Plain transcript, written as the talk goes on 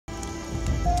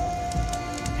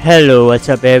Hello, what's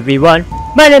up everyone?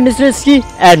 My name is Rizky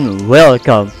and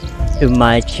welcome to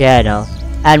my channel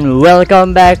and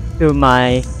welcome back to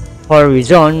my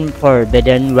Horizon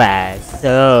Forbidden West.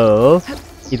 So,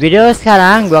 di video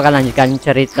sekarang gua akan lanjutkan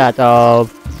cerita atau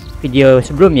video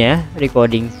sebelumnya,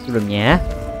 recording sebelumnya,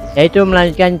 yaitu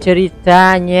melanjutkan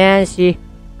ceritanya si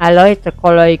Aloy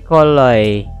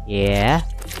terkoloi-koloi. Ya,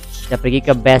 kita pergi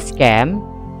ke base camp.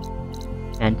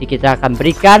 Nanti kita akan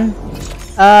berikan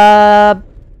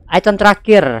item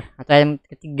terakhir atau item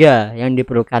ketiga yang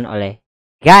diperlukan oleh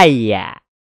Gaia,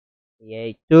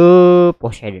 yaitu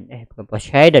Poseidon. Bukan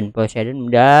Poseidon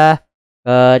udah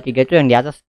ketiga itu yang di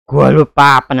atas, gua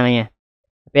lupa apa namanya,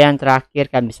 tapi yang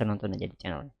terakhir kan bisa nonton aja di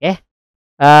channel. Oke.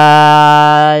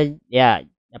 Ya,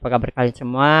 apa kabar kalian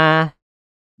semua?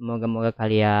 Moga-moga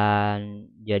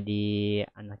kalian jadi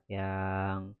anak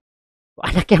yang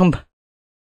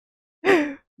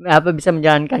bisa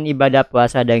menjalankan ibadah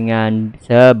puasa dengan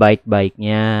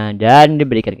sebaik-baiknya dan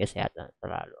diberikan kesehatan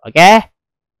selalu. Oke?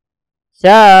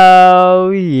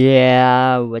 So,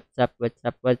 yeah, what's up? What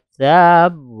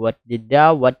did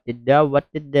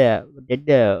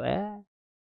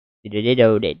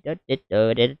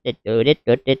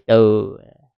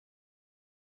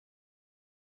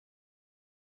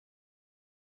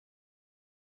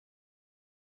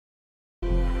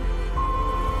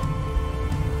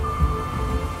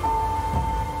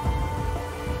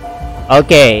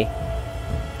Oke.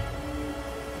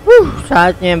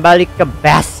 Saatnya balik ke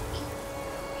base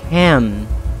camp.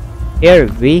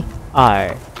 Here we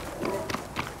are.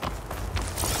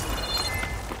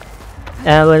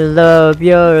 I will love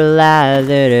your life.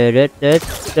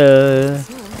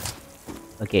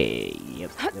 Oke,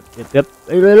 yep.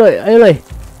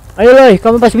 Ayo Loy,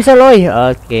 kamu pasti bisa Loy.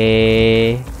 Oke.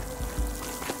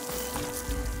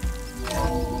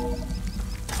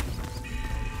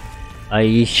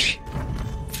 Aish.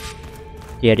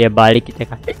 Dia balik, kita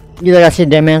kasih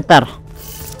Dementor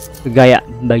ke Gaia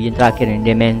bagian terakhir nih,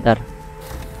 Dementor.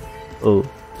 Oh.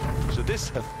 So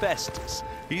this Hephaestus,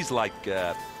 he's like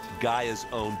Gaia's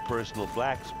own personal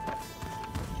blacksmith.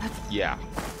 Yeah,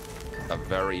 a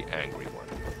very angry one.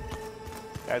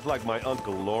 That's like my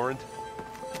uncle Laurent.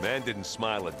 Man didn't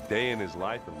smile a day in his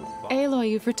life and was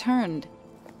Aloy, you've returned.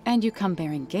 And you come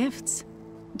bearing gifts.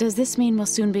 Does this mean we'll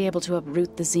soon be able to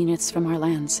uproot the Zeniths from our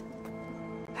lands?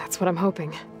 That's what I'm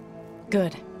hoping.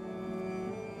 Good.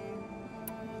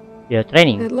 Yeah,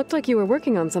 training. It looked like you were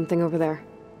working on something over there.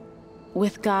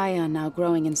 With Gaia now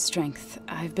growing in strength,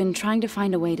 I've been trying to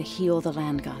find a way to heal the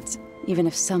land gods, even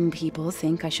if some people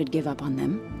think I should give up on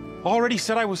them. Already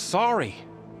said I was sorry.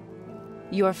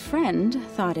 Your friend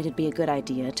thought it'd be a good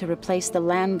idea to replace the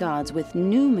land gods with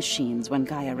new machines when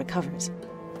Gaia recovers.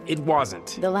 It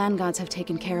wasn't. The land gods have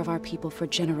taken care of our people for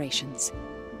generations.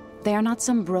 They are not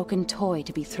some broken toy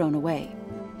to be thrown away.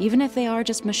 Even if they are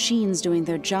just machines doing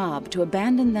their job, to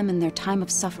abandon them in their time of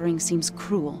suffering seems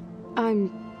cruel. I'm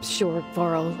sure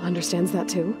Varl understands that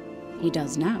too. He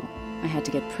does now. I had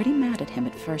to get pretty mad at him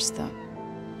at first, though.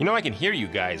 You know I can hear you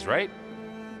guys, right?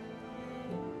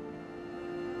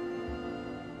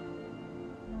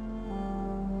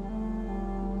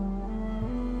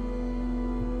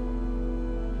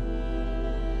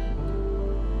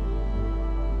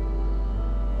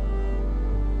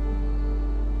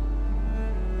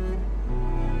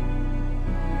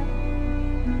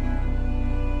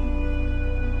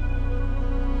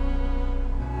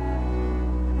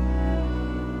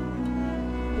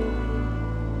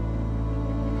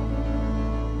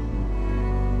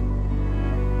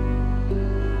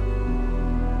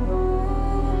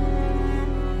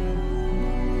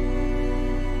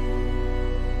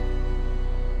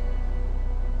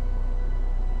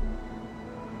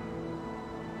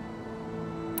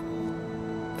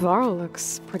 Varl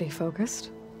looks pretty focused.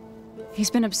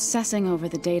 He's been obsessing over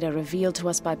the data revealed to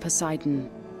us by Poseidon.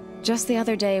 Just the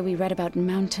other day, we read about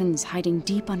mountains hiding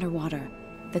deep underwater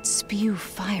that spew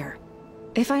fire.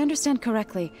 If I understand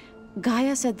correctly,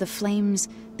 Gaia said the flames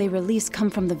they release come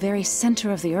from the very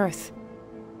center of the earth,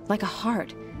 like a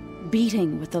heart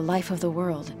beating with the life of the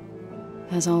world.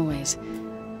 As always,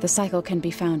 the cycle can be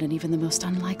found in even the most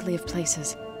unlikely of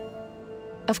places.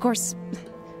 Of course,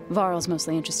 Varl's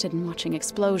mostly interested in watching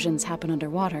explosions happen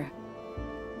underwater.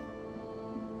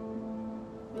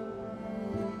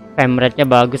 Kameranya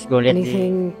bagus, gue liat.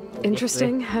 Anything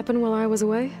interesting happen while I was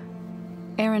away?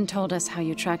 Aaron told us how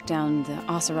you tracked down the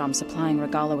Oseram supplying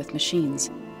Regala with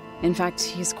machines. In fact,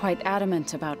 he's quite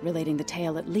adamant about relating the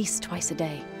tale at least twice a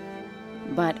day.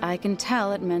 But I can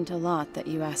tell it meant a lot that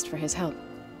you asked for his help.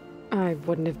 I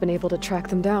wouldn't have been able to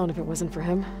track them down if it wasn't for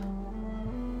him.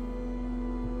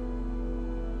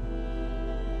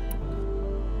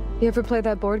 You ever play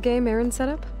that board game Aaron set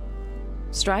up?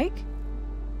 Strike?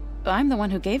 I'm the one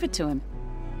who gave it to him.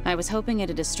 I was hoping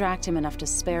it'd distract him enough to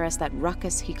spare us that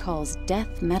ruckus he calls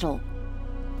death metal.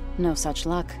 No such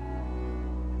luck.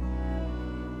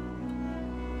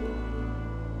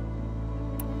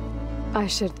 I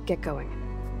should get going.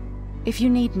 If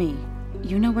you need me,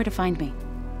 you know where to find me.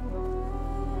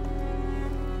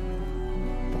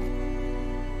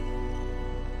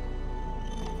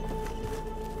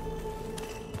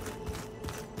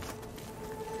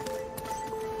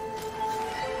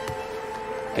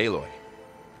 Aloy,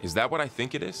 is that what I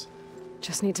think it is?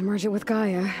 Just need to merge it with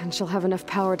Gaia, and she'll have enough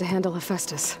power to handle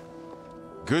Hephaestus.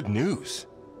 Good news.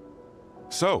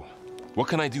 So, what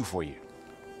can I do for you?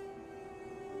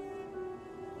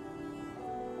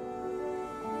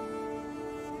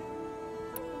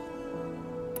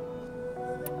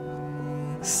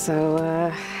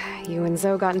 So, you and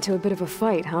Zoe got into a bit of a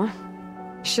fight, huh?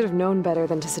 Should have known better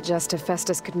than to suggest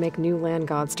Hephaestus could make new land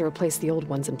gods to replace the old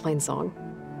ones in Plainsong.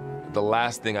 The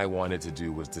last thing I wanted to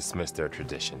do was dismiss their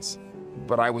traditions.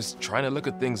 But I was trying to look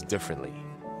at things differently.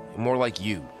 More like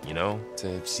you know?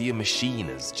 To see a machine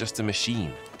as just a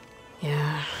machine.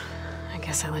 Yeah, I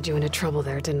guess I led you into trouble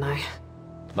there, didn't I?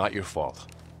 Not your fault.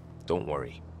 Don't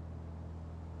worry.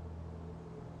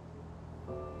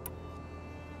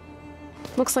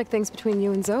 Looks like things between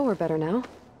you and Zoe are better now.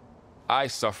 I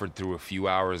suffered through a few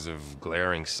hours of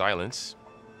glaring silence.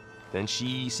 Then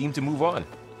she seemed to move on.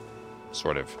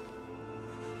 Sort of.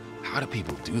 How do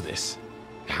people do this?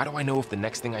 How do I know if the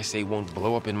next thing I say won't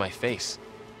blow up in my face?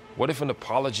 What if an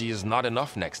apology is not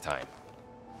enough next time?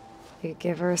 You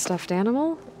give her a stuffed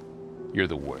animal? You're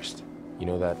the worst. You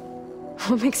know that?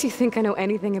 What makes you think I know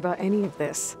anything about any of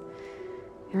this?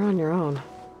 You're on your own.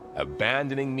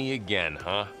 Abandoning me again,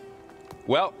 huh?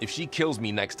 Well, if she kills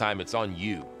me next time, it's on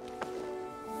you.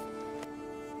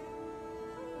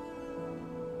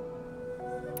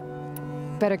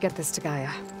 Better get this to Gaia.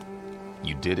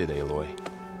 You did it, Aloy.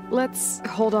 Let's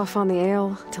hold off on the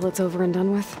ale till it's over and done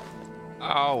with.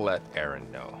 I'll let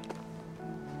Aaron know.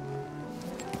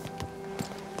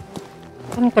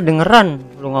 Kan kedengeran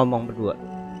lu ngomong berdua.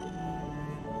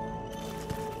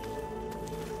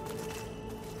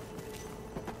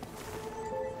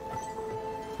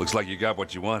 Looks like you got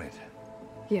what you wanted.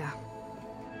 Yeah.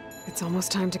 It's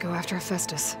almost time to go after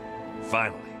Hephaestus.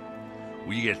 Finally,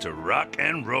 we get to rock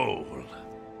and roll.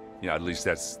 Yeah, at least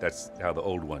that's how the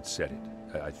old ones said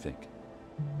it, I think.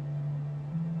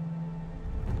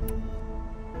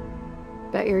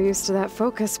 Bet you're used to that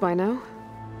focus by now.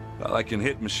 Well, I can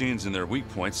hit machines in their weak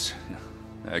points.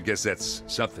 I guess that's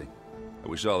something. I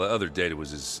wish all the other data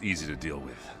was as easy to deal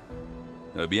with.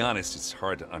 Now, to be honest, it's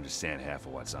hard to understand half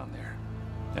of what's on there.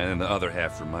 And then the other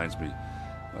half reminds me,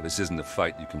 well, this isn't a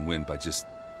fight you can win by just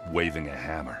waving a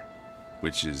hammer.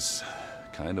 Which is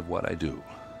kind of what I do.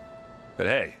 But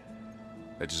hey,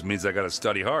 that just means I gotta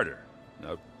study harder.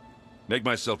 Now, make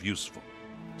myself useful.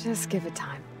 Just give it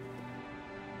time.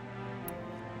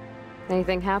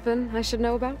 Anything happen I should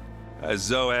know about?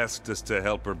 Zoe asked us to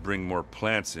help her bring more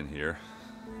plants in here.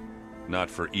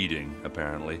 Not for eating,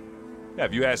 apparently. Yeah,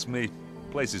 if you ask me, the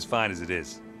place is fine as it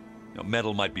is. You know,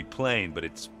 metal might be plain, but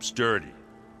it's sturdy.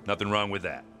 Nothing wrong with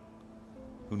that.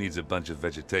 Who needs a bunch of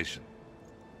vegetation?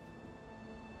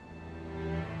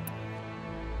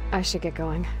 I should get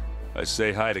going.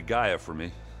 Say hi to Gaia for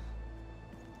me.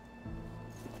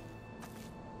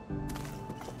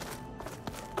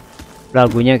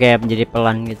 Lagunya kayak menjadi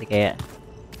pelan gitu, kayak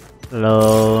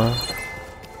slow.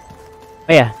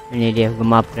 Oh ya, ini dia gue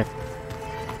mau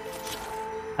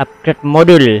upgrade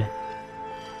modul.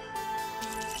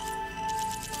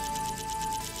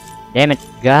 Damn it,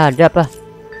 gak ada apa.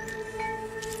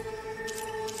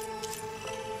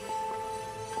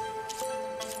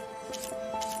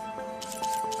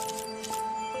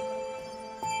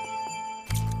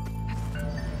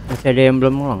 Masih ada yang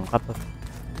belum lengkap.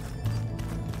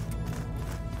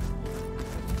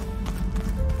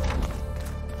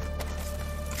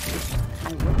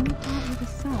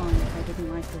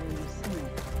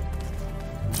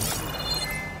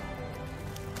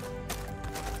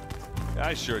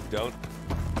 I sure don't.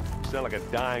 You sound like a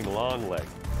dying long leg.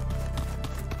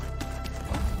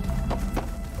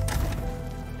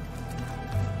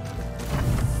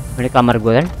 Ini kamar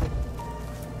gue kan.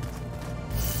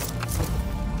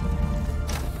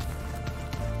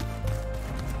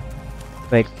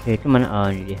 Baik, itu mana?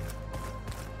 Oh, ini dia.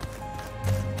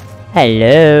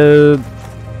 Hello.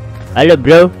 Halo,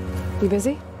 bro. You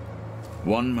busy?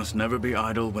 One must never be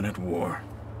idle when at war.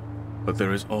 But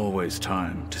there is always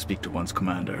time to speak to one's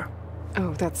commander.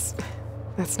 Oh, that's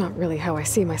not really how I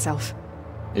see myself.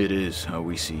 It is how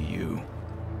we see you.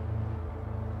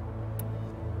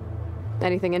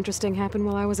 Anything interesting happen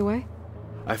while I was away?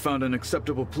 I found an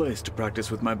acceptable place to practice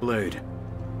with my blade.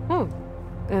 Oh,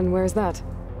 and where's that?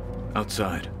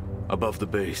 Outside, above the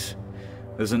base.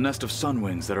 There's a nest of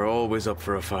sunwings that are always up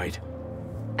for a fight.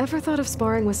 Ever thought of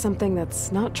sparring with something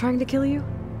that's not trying to kill you?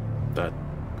 That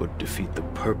would defeat the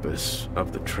purpose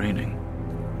of the training.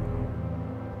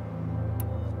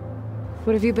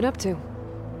 What have you been up to?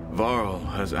 Varl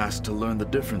has asked to learn the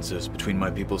differences between my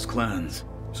people's clans,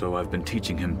 so I've been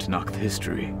teaching him to knock the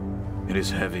history. It is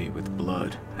heavy with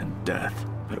blood and death,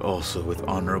 but also with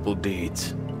honorable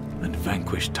deeds and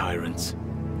vanquished tyrants.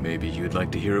 Maybe you'd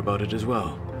like to hear about it as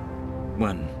well,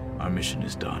 when our mission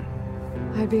is done.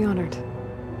 I'd be honored.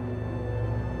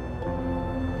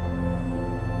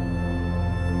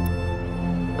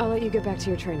 I'll let you get back to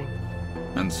your training.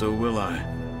 And so will I.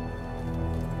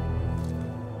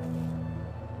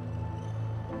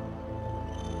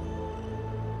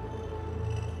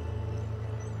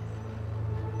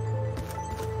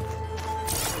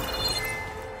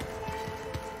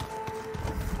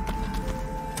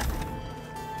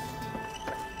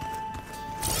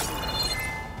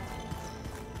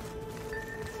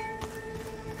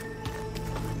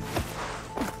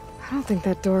 I don't think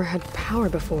that door had power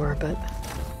before, but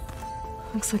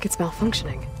looks like it's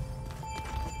malfunctioning.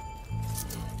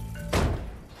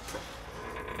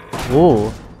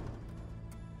 Oh.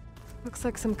 Looks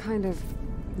like some kind of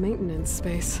maintenance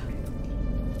space.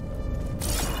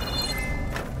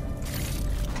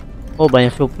 Oh,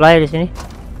 banyak supply di sini.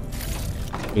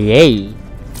 Yay.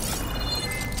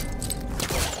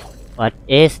 What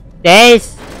is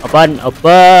this?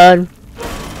 Open.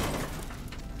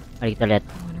 Mari kita lihat.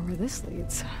 I wonder where this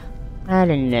leads. I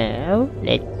don't know.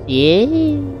 Let's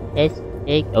see. Let's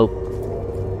take. Oh.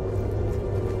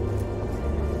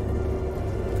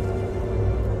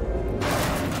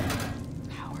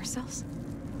 Power cells?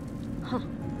 Huh.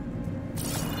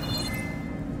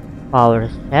 Power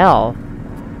cell.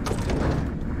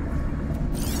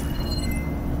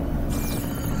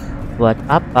 Buat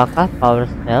apakah power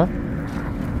cell?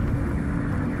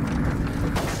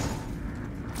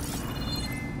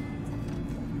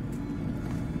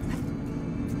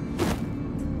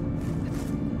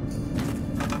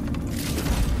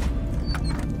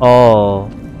 Oh.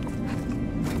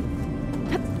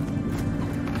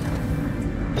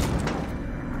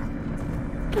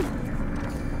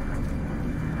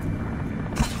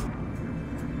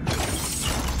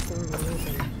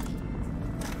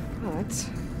 But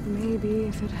maybe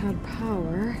if it had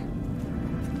power.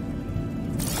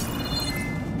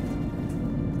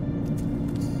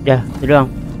 Ya, itu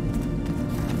doang.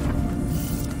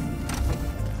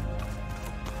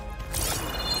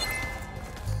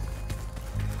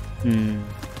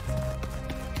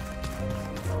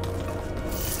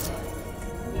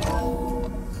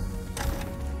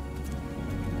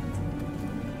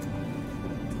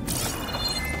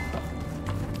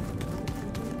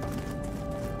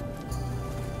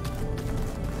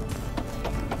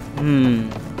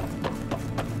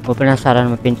 Gue penasaran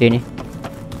sama pintu ini.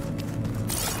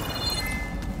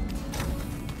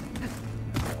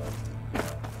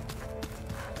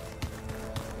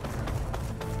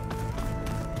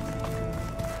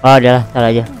 Oh, udah, salah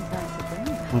aja.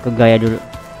 Mau ke gaya dulu.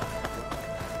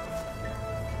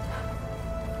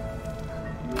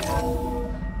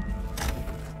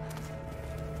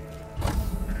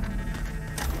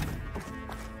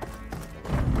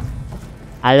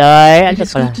 Aloy, It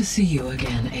is good to see you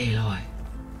again, Aloy.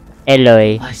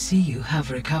 Aloy. I see you have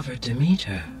recovered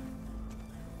Demeter.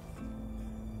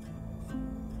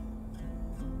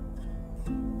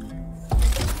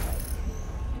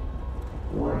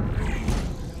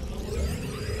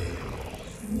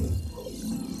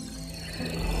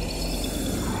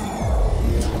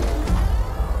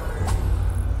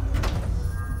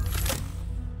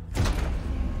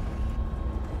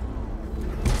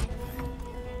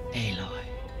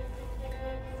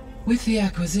 With the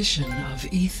acquisition of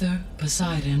Ether,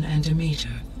 Poseidon, and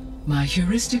Demeter, my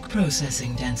heuristic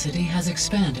processing density has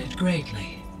expanded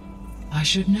greatly. I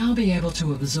should now be able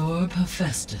to absorb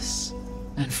Hephaestus,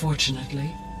 and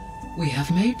fortunately, we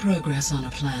have made progress on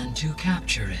a plan to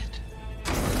capture it.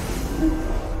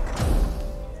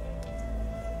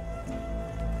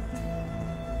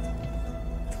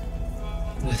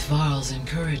 With Varl's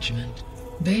encouragement,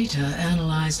 Beta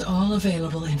analyzed all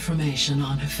available information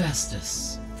on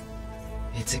Hephaestus.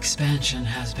 Its expansion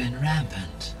has been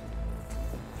rampant.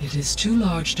 It is too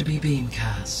large to be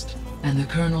beamcast, and the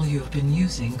kernel you have been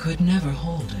using could never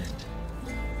hold it.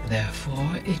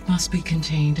 Therefore, it must be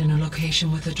contained in a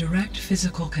location with a direct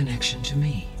physical connection to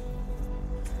me.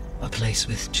 A place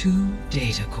with 2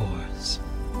 data cores.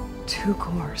 2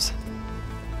 cores.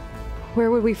 Where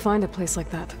would we find a place like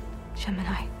that?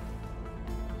 Gemini.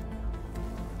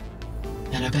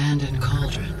 An abandoned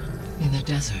cauldron in the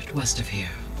desert west of here.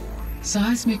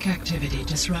 Seismic activity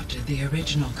disrupted the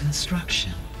original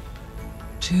construction.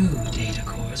 2 data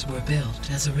cores were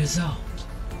built as a result.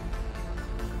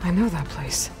 I know that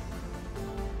place.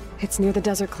 It's near the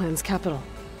Desert Clan's capital.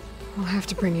 I'll have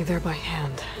to bring you there by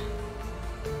hand.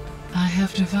 I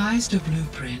have devised a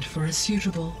blueprint for a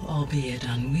suitable, albeit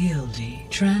unwieldy,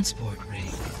 transport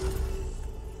rig.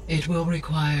 It will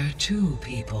require 2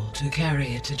 people to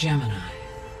carry it to Gemini.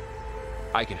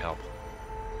 I can help.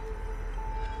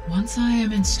 Once I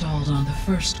am installed on the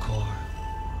first core,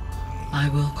 I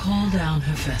will call down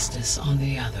Hephaestus on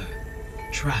the other,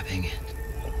 trapping it.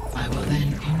 I will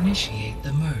then initiate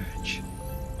the merge.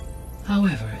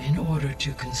 However, in order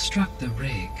to construct the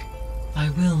rig, I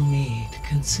will need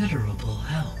considerable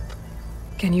help.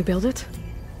 Can you build it?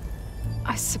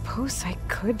 I suppose I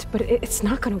could, but it's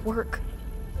not gonna work.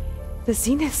 The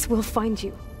Zeniths will find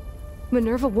you.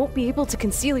 Minerva won't be able to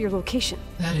conceal your location.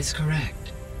 That is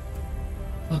correct.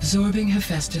 Absorbing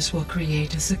Hephaestus will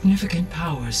create a significant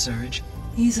power surge,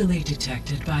 easily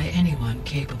detected by anyone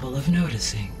capable of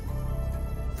noticing.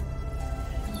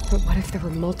 But what if there were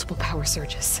multiple power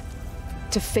surges?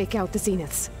 To fake out the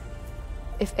Zeniths?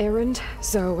 If Erend,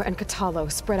 Zoe, and Katalo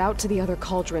spread out to the other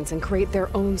cauldrons and create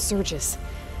their own surges,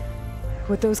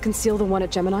 would those conceal the one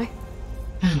at Gemini?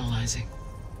 Analyzing.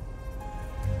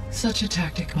 Such a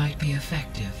tactic might be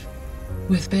effective.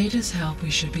 With Beta's help,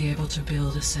 we should be able to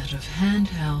build a set of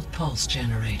handheld pulse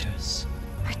generators.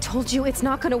 I told you it's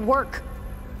not gonna work.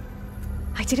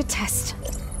 I did a test.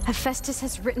 Hephaestus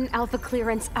has written Alpha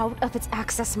clearance out of its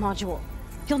access module.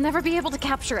 You'll never be able to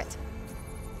capture it.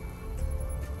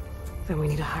 Then we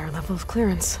need a higher level of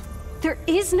clearance. There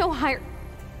is no higher...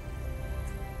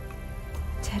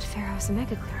 Ted Pharaoh's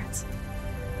mega clearance.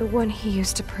 The one he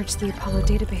used to purge the Apollo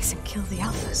database and kill the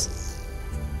Alphas.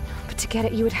 But to get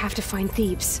it, you would have to find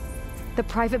Thebes. The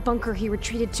private bunker he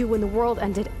retreated to when the world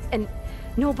ended, and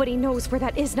nobody knows where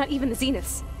that is, not even the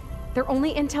Zeniths. Their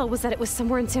only intel was that it was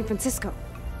somewhere in San Francisco.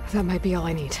 That might be all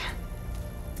I need.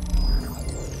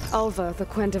 Alva, the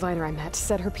Quen diviner I met,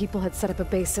 said her people had set up a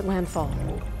base at landfall.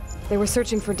 They were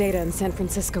searching for data in San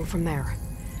Francisco from there.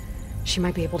 She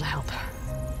might be able to help.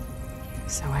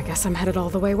 So I guess I'm headed all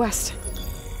the way west.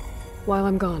 While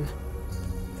I'm gone,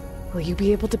 will you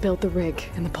be able to build the rig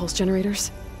and the pulse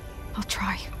generators? I'll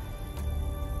try.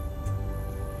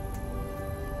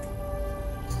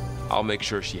 I'll make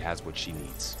sure she has what she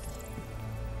needs.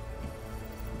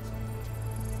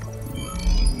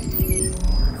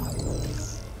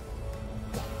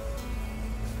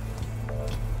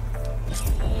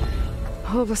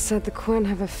 Alva said the Quen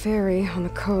have a ferry on the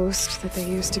coast that they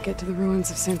use to get to the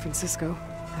ruins of San Francisco.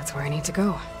 That's where I need to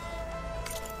go.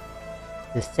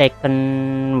 The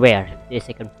second where? The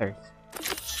second first.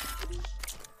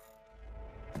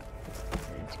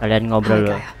 Kalian ngobrol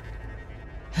loh.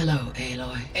 Hello,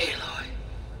 Aloy. Aloy.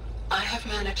 I have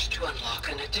managed to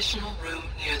unlock an additional room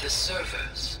near the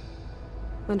servers.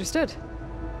 Understood.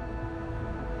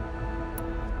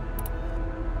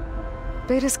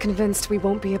 Beta's convinced we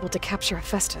won't be able to capture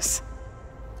Hephaestus.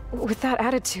 With that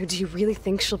attitude, do you really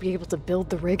think she'll be able to build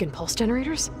the rig and pulse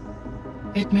generators?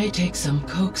 It may take some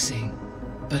coaxing,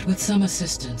 but with some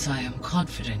assistance, I am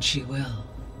confident she will.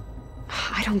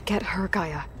 I don't get her,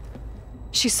 Gaia.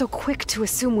 She's so quick to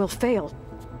assume we'll fail.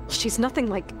 She's nothing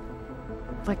like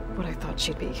what I thought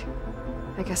she'd be.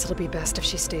 I guess it'll be best if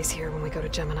she stays here when we go to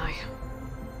Gemini.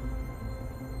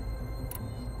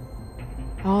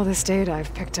 All this data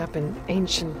I've picked up in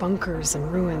ancient bunkers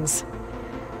and ruins.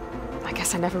 I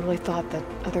guess I never really thought that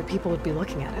other people would be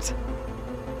looking at it.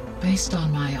 Based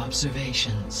on my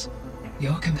observations,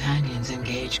 your companions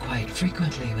engage quite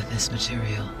frequently with this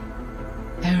material.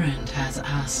 Erend has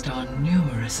asked on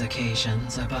numerous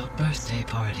occasions about birthday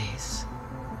parties.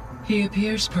 He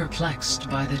appears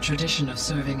perplexed by the tradition of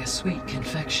serving a sweet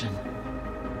confection,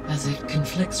 as it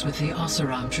conflicts with the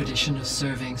Oseram tradition of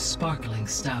serving sparkling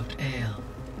stout ale.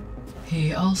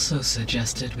 He also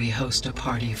suggested we host a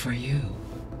party for you,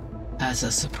 as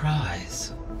a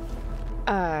surprise.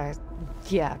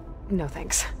 Yeah, no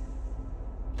thanks.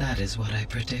 That is what I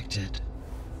predicted.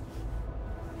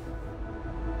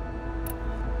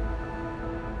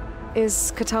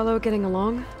 Is Katalo getting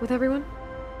along with everyone?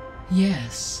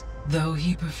 Yes, though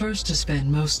he prefers to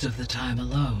spend most of the time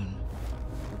alone.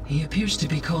 He appears to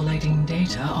be collating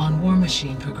data on war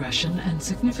machine progression and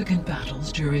significant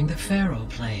battles during the Pharaoh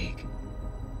Plague,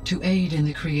 to aid in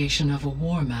the creation of a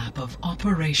war map of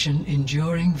Operation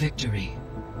Enduring Victory.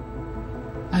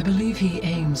 I believe he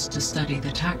aims to study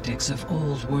the tactics of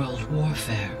old world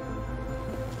warfare,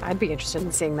 I'd be interested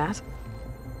in seeing that.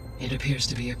 It appears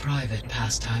to be a private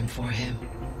pastime for him.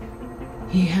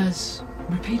 He has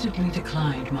repeatedly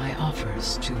declined my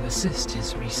offers to assist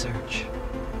his research.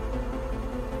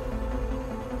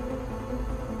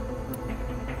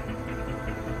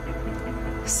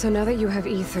 So now that you have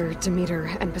Ether, Demeter,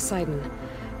 and Poseidon,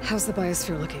 how's the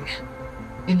biosphere looking?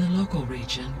 In the local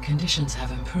region, conditions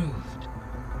have improved.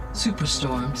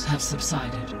 Superstorms have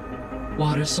subsided.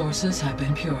 Water sources have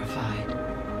been purified,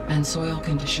 and soil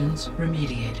conditions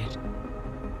remediated.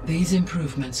 These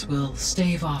improvements will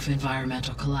stave off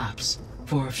environmental collapse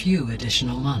for a few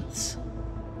additional months.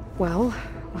 Well,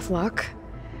 with luck,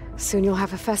 soon you'll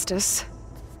have Hephaestus.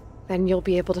 Then you'll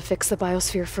be able to fix the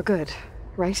biosphere for good,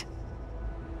 right?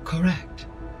 Correct.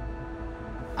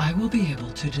 I will be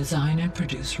able to design and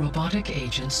produce robotic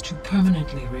agents to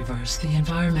permanently reverse the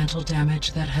environmental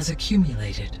damage that has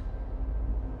accumulated.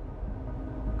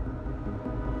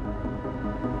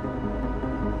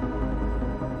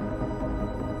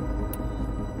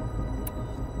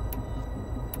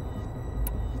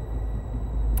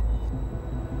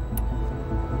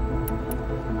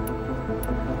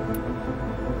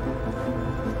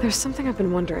 There's something I've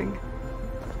been wondering.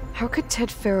 How could Ted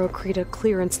Faro create a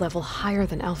clearance level higher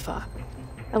than Alpha?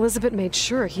 Elizabeth made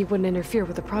sure he wouldn't interfere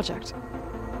with the project.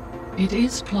 It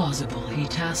is plausible he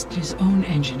tasked his own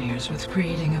engineers with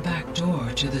creating a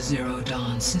backdoor to the Zero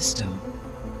Dawn system,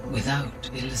 without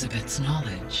Elizabeth's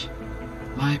knowledge.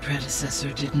 My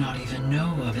predecessor did not even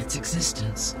know of its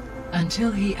existence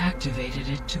until he activated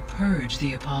it to purge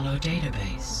the Apollo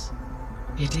database.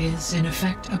 It is, in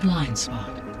effect, a blind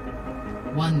spot.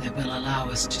 One that will allow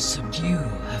us to subdue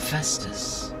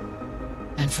Hephaestus.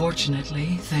 And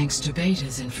fortunately, thanks to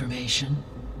Beta's information,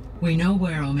 we know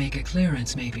where Omega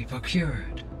clearance may be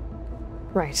procured.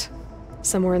 Right.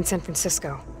 Somewhere in San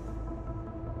Francisco.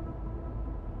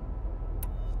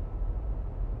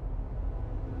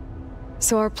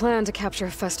 So our plan to capture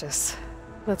Hephaestus.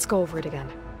 Let's go over it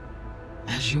again.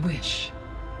 As you wish.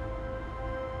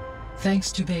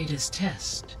 Thanks to Beta's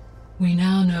test, we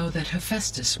now know that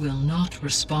Hephaestus will not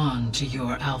respond to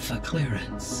your Alpha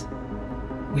clearance,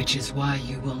 which is why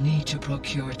you will need to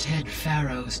procure Ted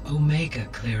Faro's Omega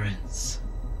clearance.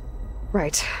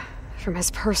 Right. From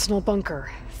his personal bunker,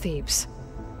 Thebes.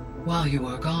 While you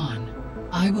are gone,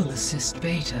 I will assist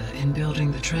Beta in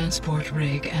building the transport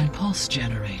rig and pulse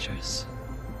generators.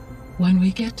 When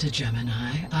we get to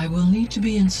Gemini, I will need to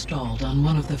be installed on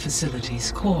one of the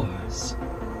facility's cores.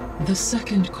 The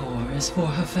second core is for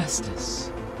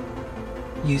Hephaestus.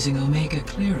 Using Omega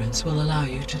clearance will allow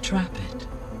you to trap it.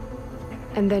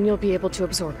 And then you'll be able to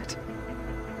absorb it.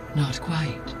 Not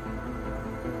quite.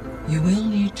 You will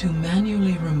need to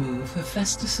manually remove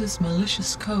Hephaestus's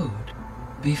malicious code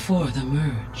before the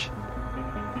merge.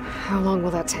 How long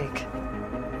will that take?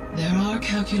 There are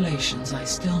calculations I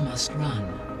still must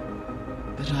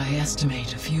run, but I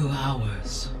estimate a few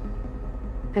hours.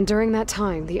 And during that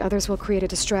time, the others will create a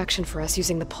distraction for us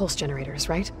using the pulse generators,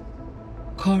 right?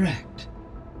 Correct.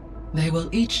 They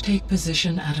will each take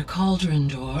position at a cauldron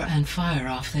door and fire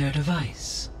off their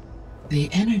device. The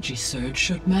energy surge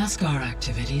should mask our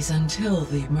activities until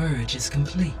the merge is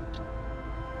complete.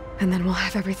 And then we'll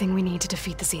have everything we need to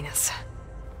defeat the Zeniths.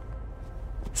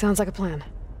 Sounds like a plan.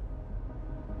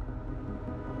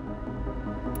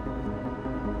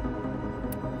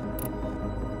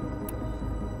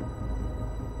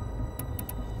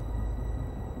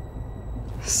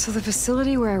 So the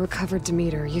facility where I recovered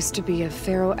Demeter used to be a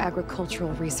Faro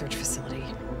agricultural research facility.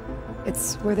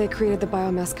 It's where they created the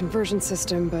biomass conversion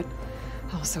system, but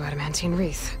also adamantine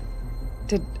wreath.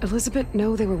 Did Elizabeth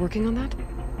know they were working on that?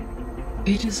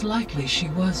 It is likely she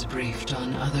was briefed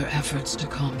on other efforts to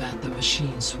combat the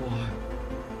machine swarm,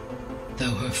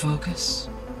 though her focus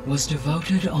was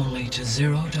devoted only to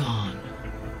Zero Dawn.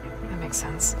 That makes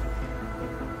sense.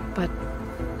 But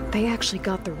they actually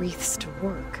got the wreaths to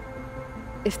work.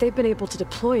 If they've been able to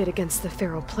deploy it against the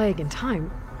Faro Plague in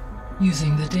time...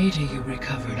 Using the data you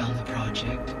recovered on the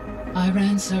project, I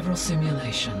ran several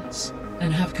simulations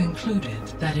and have concluded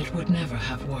that it would never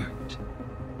have worked.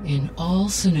 In all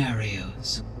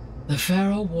scenarios, the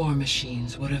Faro war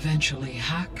machines would eventually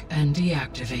hack and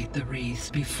deactivate the wreaths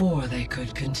before they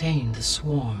could contain the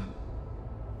swarm.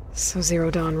 So Zero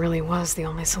Dawn really was the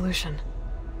only solution.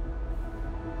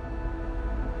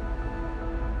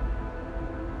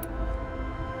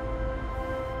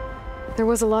 There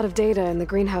was a lot of data in the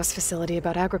greenhouse facility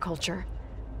about agriculture.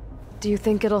 Do you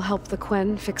think it'll help the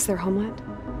Quen fix their homeland?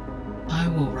 I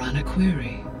will run a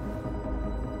query.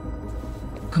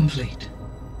 Complete.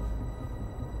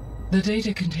 The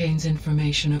data contains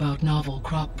information about novel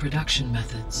crop production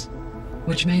methods.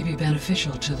 which may be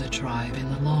beneficial to the tribe in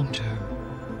the long term.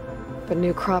 But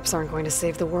new crops aren't going to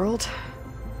save the world,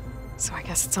 so I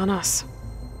guess it's on us.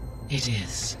 It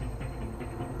is.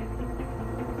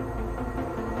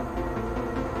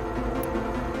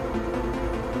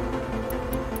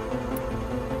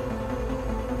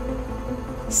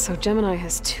 So Gemini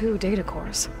has 2 data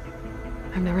cores.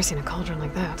 I've never seen a cauldron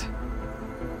like that.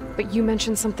 But you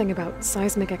mentioned something about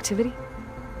seismic activity?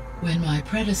 When my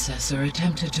predecessor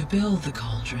attempted to build the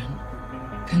cauldron,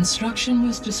 construction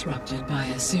was disrupted by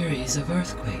a series of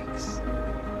earthquakes.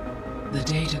 The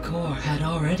data core had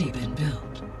already been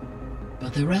built,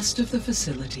 but the rest of the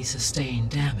facility sustained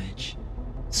damage.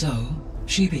 So,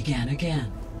 she began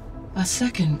again. A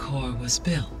second core was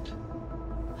built.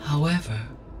 However,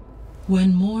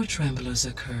 when more tremblers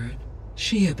occurred,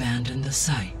 she abandoned the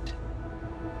site.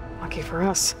 Lucky for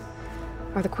us.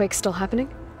 Are the quakes still happening?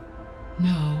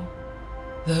 No,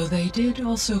 though they did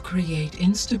also create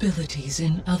instabilities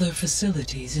in other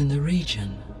facilities in the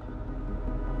region.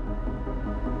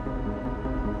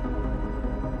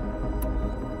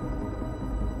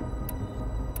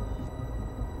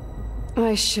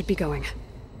 I should be going.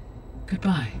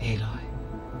 Goodbye, Aloy.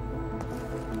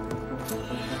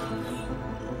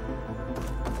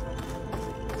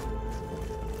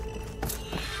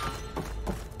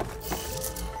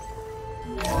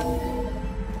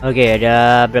 Oke,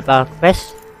 ada berapa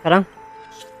quest sekarang?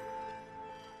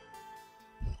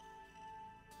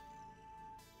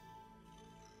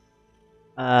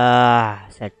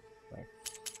 Set quest.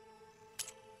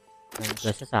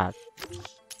 Quest satu.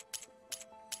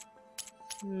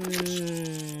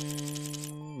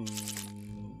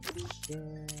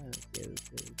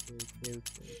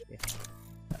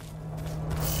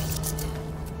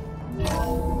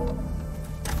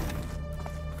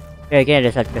 Oke, kayaknya ada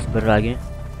satu quest baru lagi.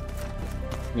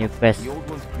 New quest. The old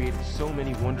ones created so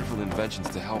many wonderful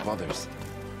inventions to help others,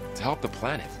 to help the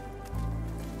planet.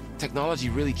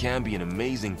 Technology really can be an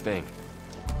amazing thing.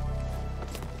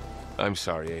 I'm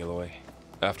sorry, Aloy.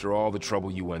 After all the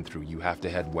trouble you went through, you have to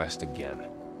head west again.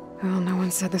 Well, no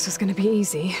one said this was gonna be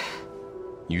easy.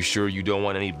 You sure you don't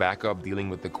want any backup dealing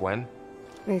with the Quen?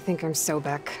 They think I'm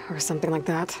Sobek, or something like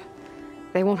that.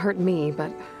 They won't hurt me,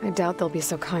 but I doubt they'll be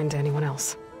so kind to anyone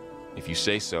else. If you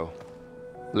say so.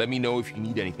 Let me know if you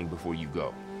need anything before you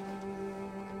go.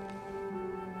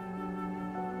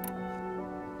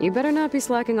 You better not be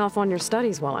slacking off on your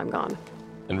studies while I'm gone.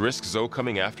 And risk Zoe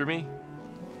coming after me?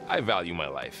 I value my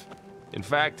life. In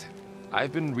fact,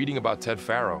 I've been reading about Ted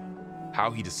Faro,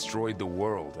 how he destroyed the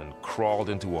world and crawled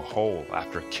into a hole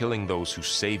after killing those who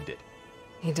saved it.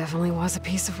 He definitely was a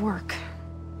piece of work.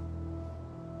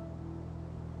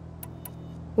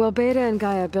 Well, Beta and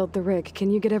Gaia built the rig. Can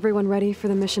you get everyone ready for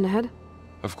the mission ahead?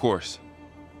 Of course.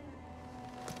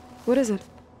 What is it?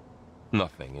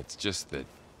 Nothing. It's just that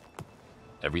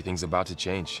everything's about to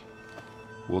change.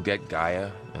 We'll get Gaia,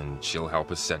 and she'll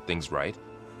help us set things right.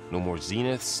 No more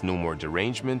zeniths, no more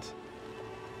derangement.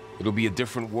 It'll be a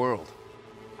different world.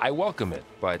 I welcome it,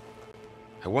 but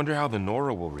I wonder how the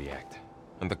Nora will react.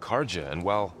 And the Karja, and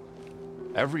well,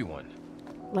 everyone.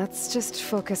 Let's just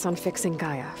focus on fixing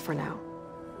Gaia for now.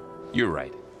 You're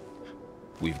right.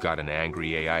 We've got an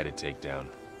angry AI to take down.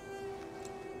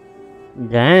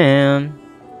 Damn.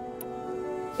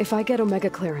 If I get Omega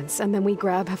clearance and then we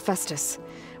grab Hephaestus,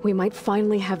 we might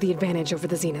finally have the advantage over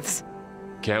the Zeniths.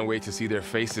 Can't wait to see their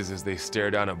faces as they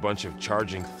stare down a bunch of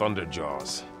charging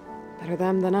Thunderjaws. Better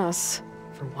them than us,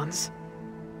 for once.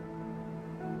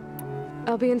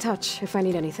 I'll be in touch if I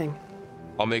need anything.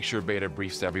 I'll make sure Beta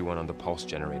briefs everyone on the pulse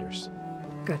generators.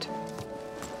 Good.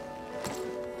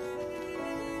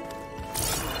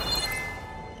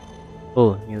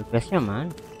 Oh, new questnya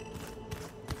man.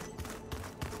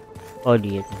 Oh,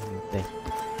 dia tuh new quest.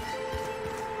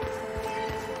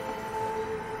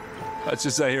 That's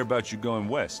just I hear about you going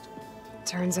west.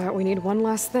 Turns out we need one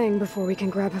last thing before we can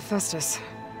grab Hephaestus.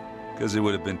 Because it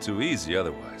would have been too easy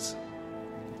otherwise.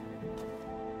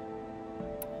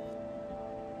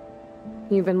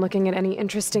 You've been looking at any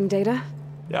interesting data?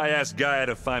 Yeah, I asked Gaia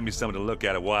to find me something to look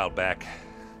at a while back.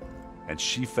 And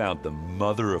she found the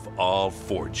mother of all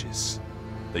forges.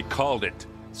 They called it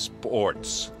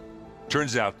sports.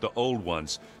 Turns out the old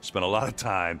ones spent a lot of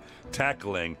time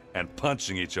tackling and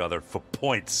punching each other for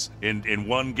points in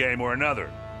one game or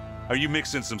another. Are you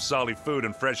mixing some solid food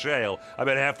and fresh ale? I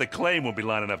bet half the claim will be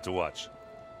lining up to watch.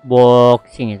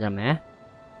 Boxing itu mah.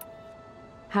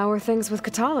 How are things with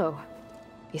Katalo?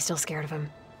 You still scared of him?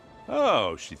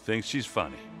 Oh, she thinks she's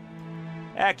funny.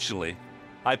 Actually,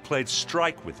 I played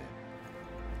strike with him.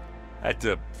 I had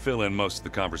to fill in most of the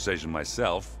conversation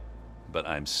myself, but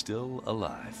I'm still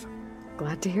alive.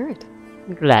 Glad to hear it.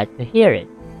 Glad to hear it.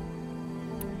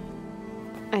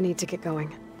 I need to get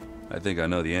going. I think I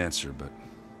know the answer, but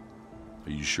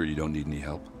are you sure you don't need any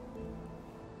help?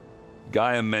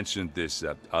 Gaia mentioned this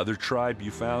other tribe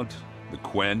you found, the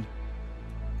Quen.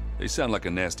 They sound like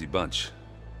a nasty bunch.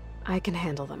 I can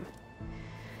handle them.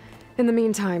 In the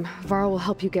meantime, Varl will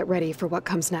help you get ready for what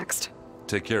comes next.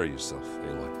 Take care of yourself,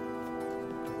 Aloy.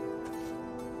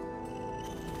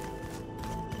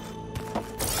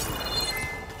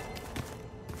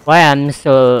 Why I'm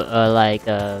so like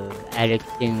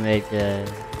addicting with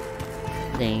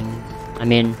things? I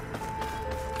mean,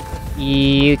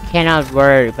 you cannot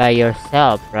work by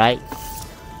yourself, right?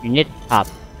 You need help.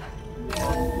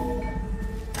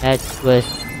 That was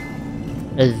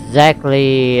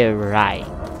exactly right.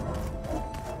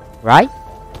 Right?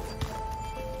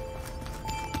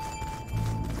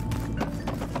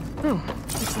 Oh,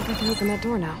 looks like I can open that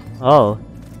door now. Oh.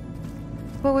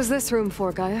 What was this room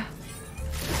for, Gaia?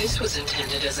 This was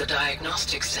intended as a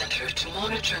diagnostic center to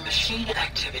monitor machine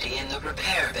activity in the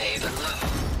repair bay below.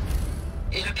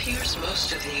 It appears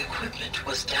most of the equipment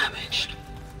was damaged,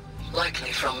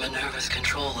 likely from Minerva's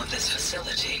control of this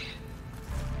facility.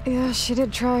 Yeah, she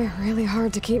did try really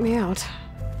hard to keep me out.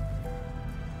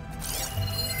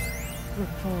 The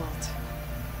vault.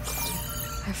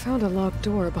 I found a locked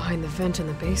door behind the vent in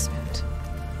the basement.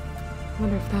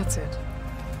 Wonder if that's it.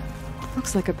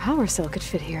 Looks like a power cell could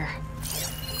fit here.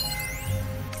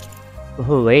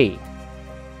 Oh, wait.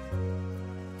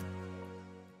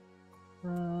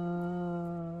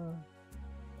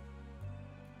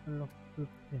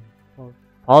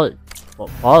 Pause.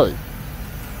 Pause.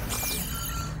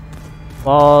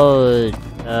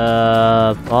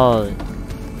 Pause.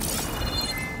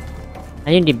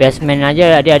 Ini di basement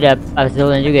aja ada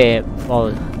puzzle-nya juga ya.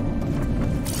 Pause.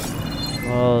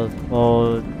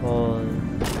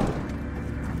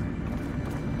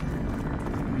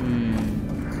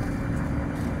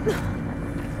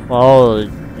 Pause,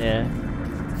 ya.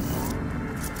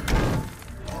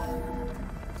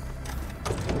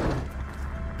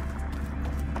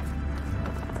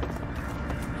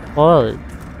 Pause.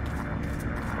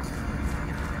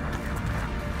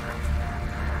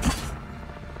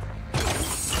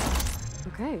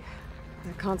 Okay,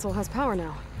 the console has power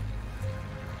now.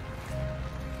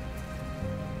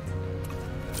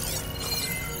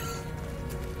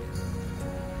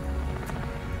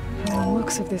 From the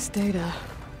looks of this data,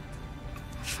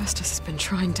 Festus has been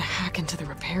trying to hack into the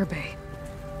repair bay.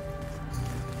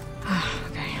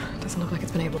 Okay, doesn't look like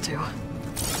it's been able to.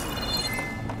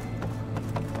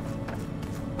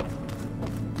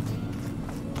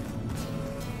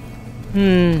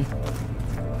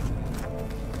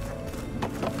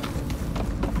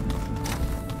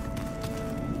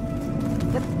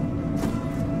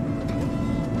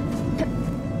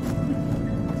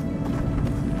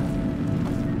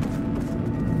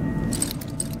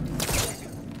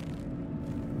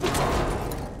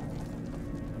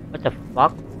 What the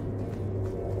fuck?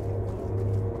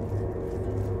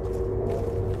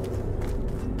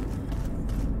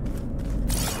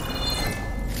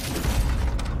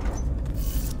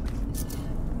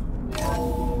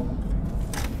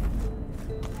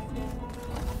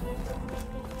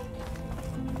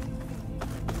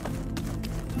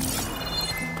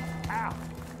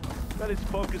 That is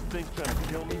focused thing trying to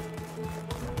kill me.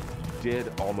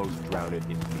 Did almost drown it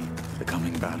in me. The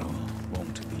coming battle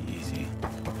won't be easy.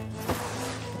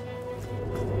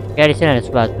 Ya di sini ada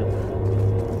sesuatu.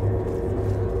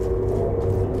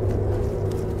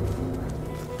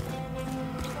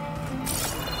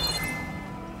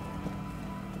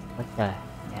 What the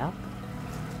hell?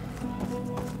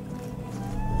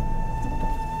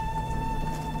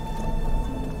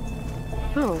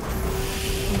 Oh,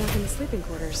 I'm back in the sleeping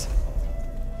quarters.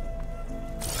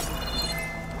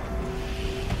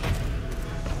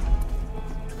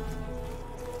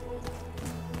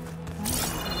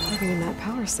 Plugging in that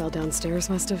power cell downstairs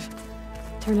must have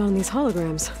turned on these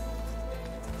holograms.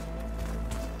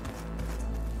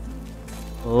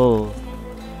 Oh.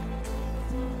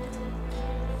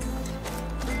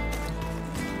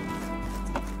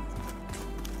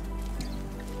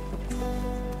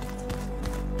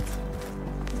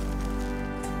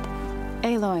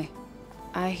 Aloy,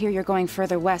 I hear you're going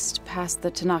further west past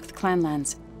the Tenakth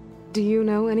clanlands. Do you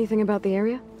know anything about the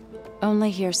area?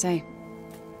 Only hearsay.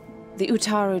 The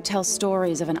Utaru tell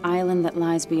stories of an island that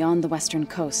lies beyond the western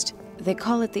coast. They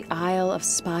call it the Isle of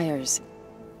Spires.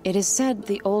 It is said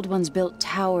the Old Ones built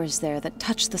towers there that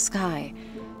touch the sky,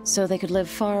 so they could live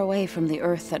far away from the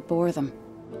earth that bore them.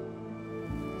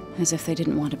 As if they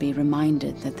didn't want to be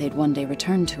reminded that they'd one day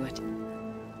return to it.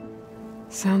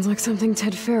 Sounds like something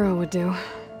Ted Faro would do.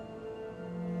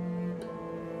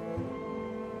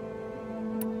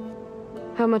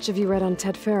 How much have you read on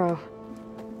Ted Faro?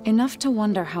 Enough to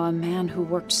wonder how a man who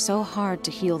worked so hard to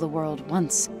heal the world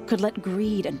once could let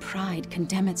greed and pride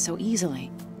condemn it so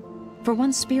easily. For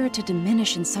one's spirit to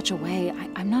diminish in such a way,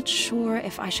 I'm not sure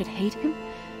if I should hate him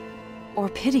or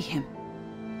pity him.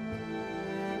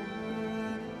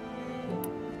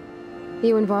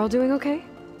 You and Varl doing okay?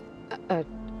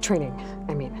 Training,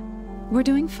 I mean. We're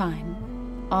doing fine.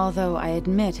 Although I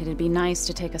admit it'd be nice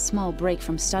to take a small break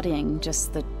from studying,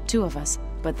 just the two of us.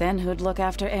 But then who'd look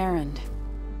after Erend?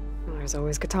 There's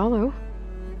always Katalo.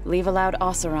 Leave a loud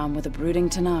Oseram with a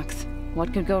brooding Tenakth.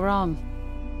 What could go wrong?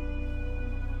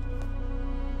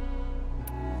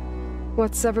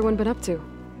 What's everyone been up to?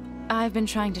 I've been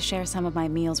trying to share some of my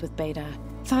meals with Beta.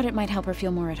 Thought it might help her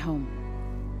feel more at home.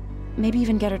 Maybe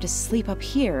even get her to sleep up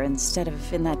here instead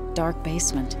of in that dark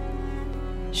basement.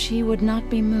 She would not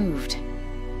be moved.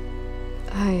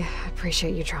 I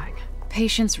appreciate you trying.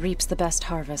 Patience reaps the best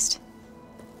harvest.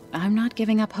 I'm not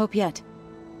giving up hope yet.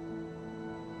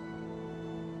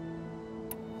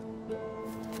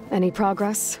 Any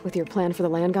progress with your plan for the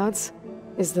land gods?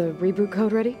 Is the reboot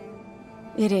code ready?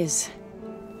 It is.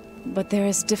 But there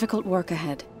is difficult work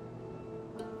ahead.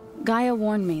 Gaia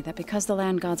warned me that because the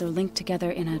land gods are linked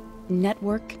together in a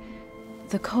network,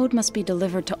 the code must be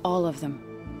delivered to all of them.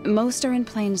 Most are in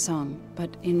Plainsong, but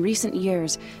in recent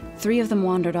years, 3 of them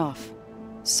wandered off.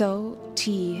 So,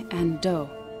 T, and Do.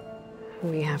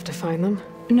 We have to find them?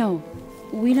 No,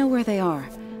 we know where they are,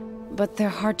 but they're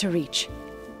hard to reach.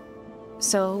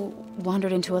 So,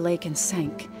 wandered into a lake and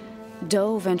sank.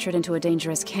 Do ventured into a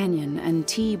dangerous canyon, and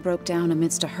T broke down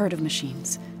amidst a herd of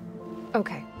machines.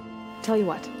 Okay. Tell you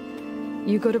what.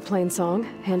 You go to Plainsong,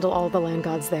 handle all the land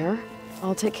gods there.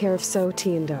 I'll take care of So,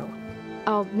 T, and Do.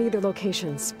 I'll need their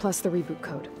locations, plus the reboot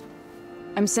code.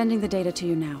 I'm sending the data to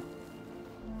you now.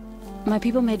 My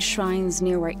people made shrines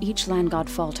near where each land god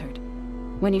faltered.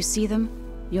 When you see them,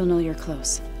 you'll know you're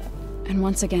close. And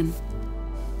once again,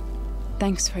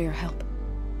 thanks for your help.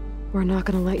 We're not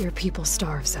gonna let your people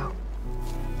starve, Zo.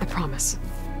 I promise.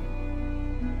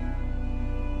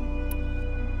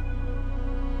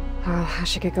 I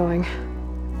should get going.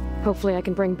 Hopefully I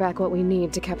can bring back what we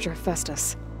need to capture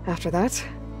Hephaestus. After that,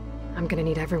 I'm gonna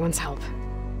need everyone's help.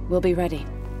 We'll be ready.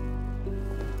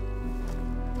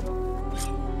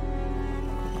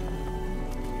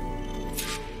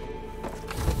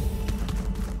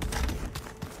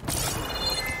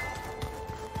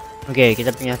 Oke,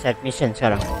 kita punya set mission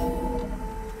sekarang.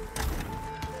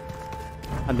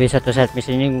 Habis satu set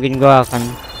mission ini mungkin gua akan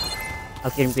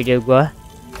akhirin video gua.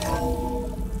 Oh,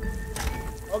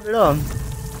 belum.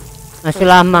 Masih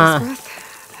lama.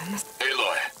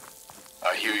 Aloy,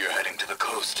 I hear you're heading to the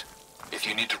coast. If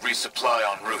you need to resupply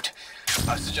en route,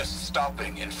 I suggest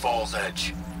stopping in Fall's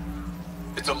Edge.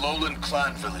 It's a lowland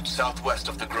clan village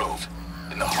southwest of the Grove,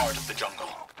 in the heart of the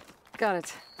jungle. Got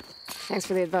it. Thanks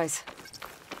for the advice.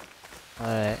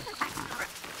 Alright.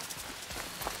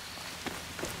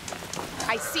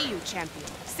 I see you, champion.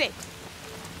 Sit.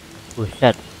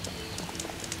 Buset.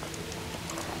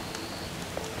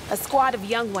 A squad of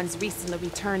young ones recently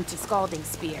returned to Scalding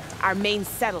Spear, our main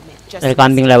settlement. Just Ada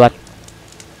kambing lewat.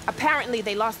 apparently,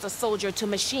 they lost a soldier to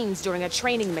machines during a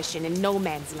training mission in No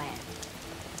Man's Land.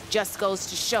 Just goes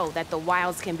to show that the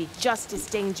wilds can be just as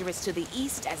dangerous to the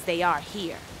east as they are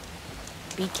here.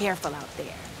 Be careful out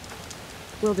there.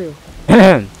 Will do.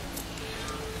 I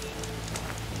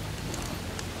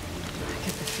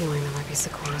get the feeling that might be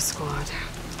Sakura's squad.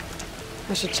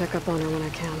 I should check up on her when I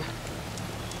can.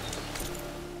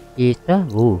 Kita,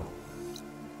 wow.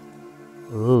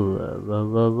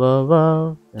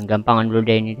 Yang gampangan dulu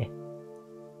deh ini deh.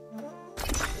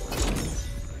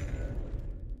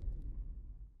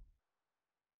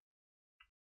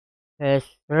 Let's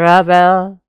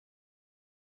travel.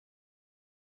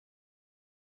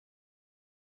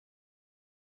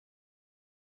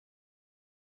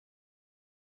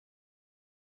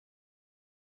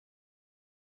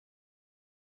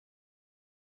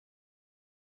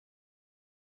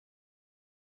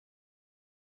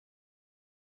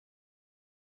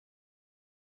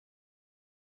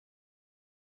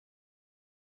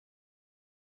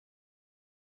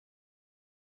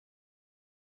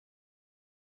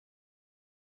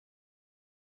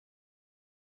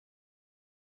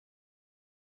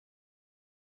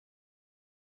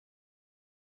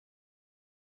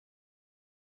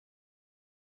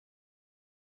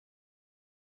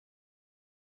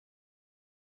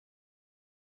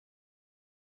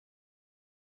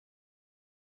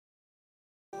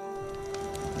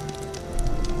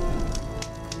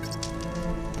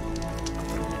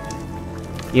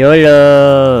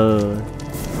 YOLO.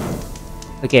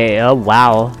 Okay, oh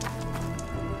wow.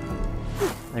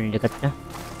 Paling dekatnya.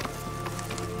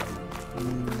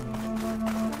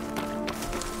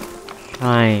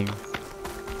 Shine.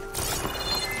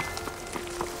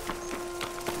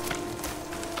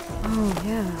 Oh,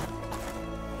 yeah.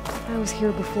 I was here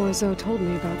before Zoe told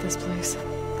me about this place.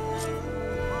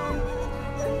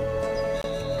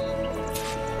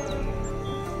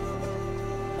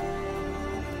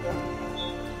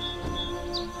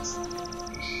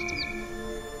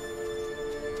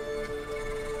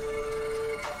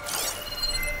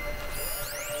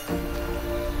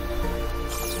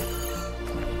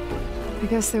 I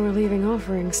guess they were leaving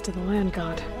offerings to the land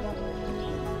god.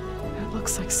 It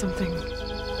looks like something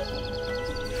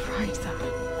fried them.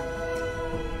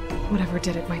 Whatever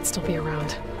did it might still be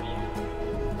around.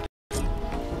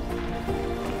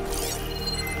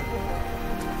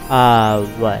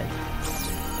 What?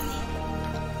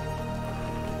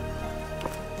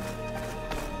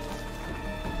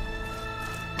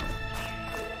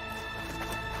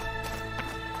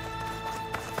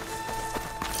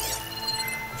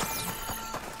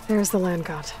 There's the land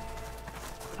god.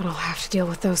 But I'll have to deal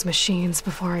with those machines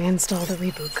before I install the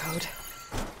reboot code.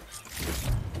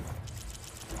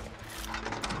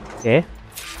 Oke.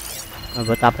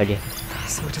 Buat apa dia?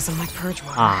 So it doesn't like purge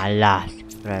water. Alah,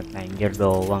 scrap anjir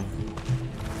doang.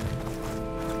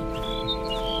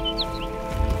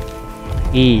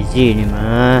 Easy nih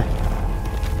mah.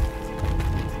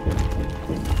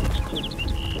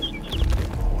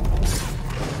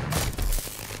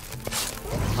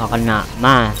 Kena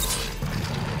mas.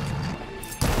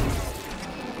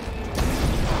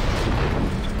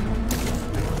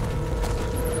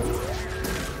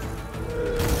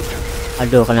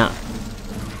 Aduh kena.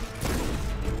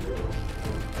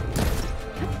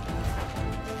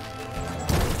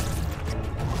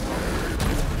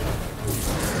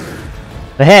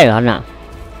 Kena.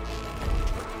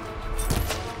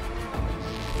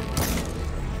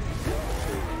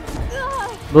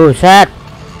 Buset.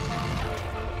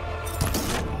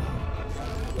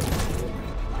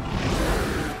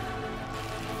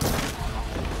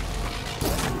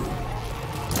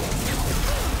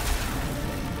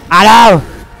 Aduh.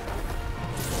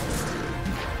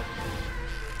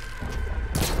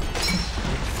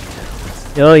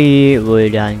 Yoi,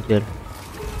 udah hancur.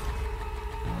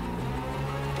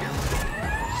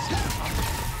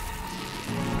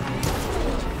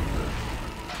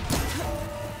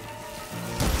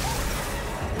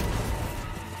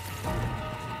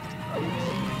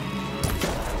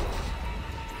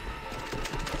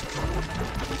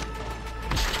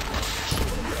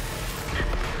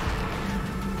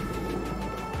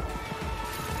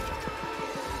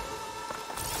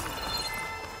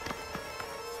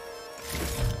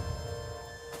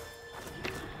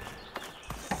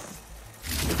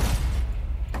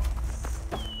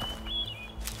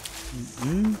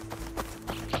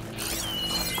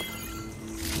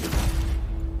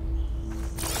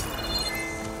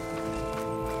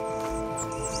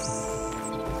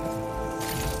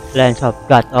 Lens of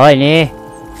God. Oh ini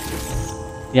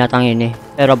binatang ini,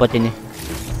 robot ini.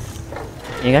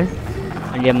 Ini kan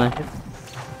dia masuk.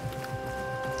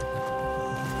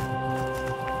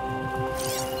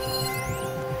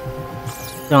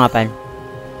 Itu ngapain?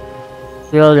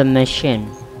 Fill the machine.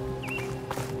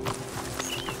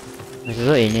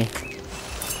 Masuk ini.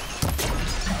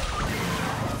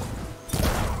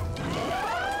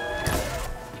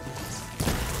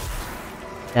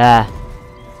 Dah.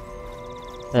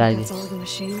 That's all the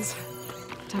machines.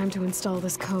 Time to install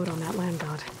this code on that land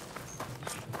god.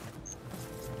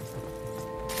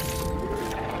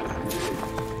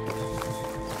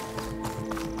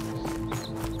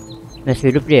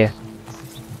 Masih hidup dia?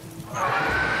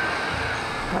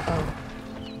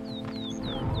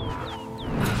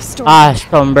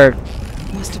 Stormbird.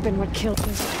 Must have been what killed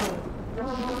this code.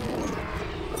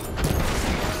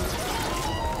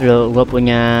 Loh, gua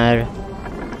punya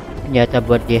senjata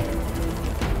buat dia.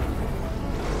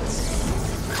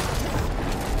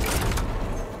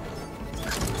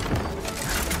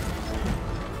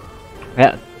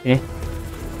 Ya, ini.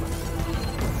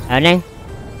 Aneh.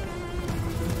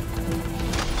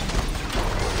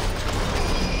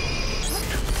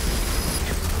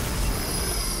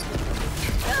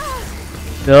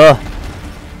 Tuh.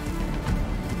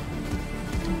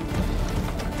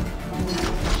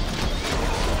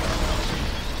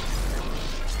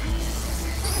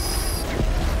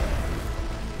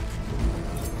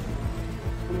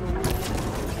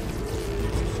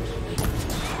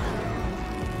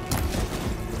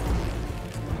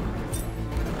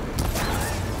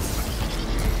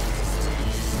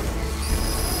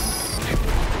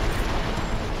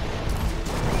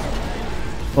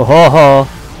 Oh ho ho.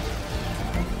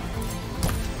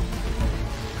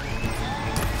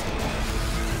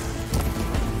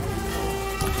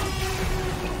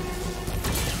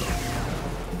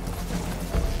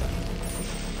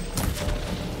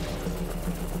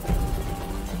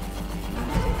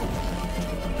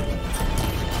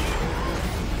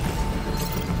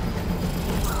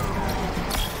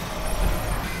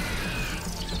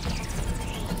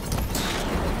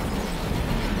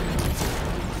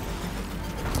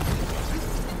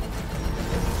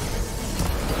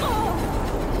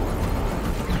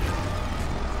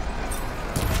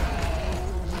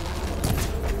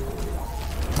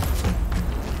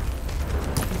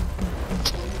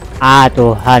 Ah,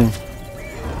 Tuhan.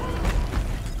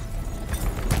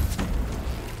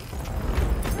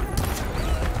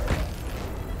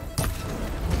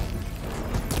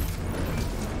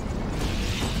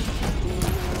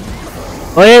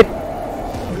 Wait.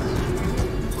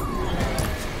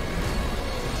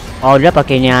 Oh, udah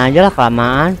pakai ini aja lah,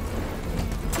 kelamaan.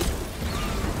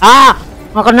 Ah,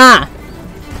 nggak kena.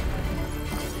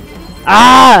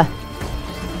 Ah.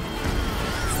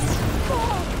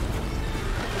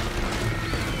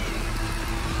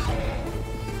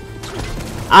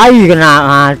 Ay, kena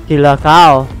mati lah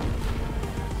kau.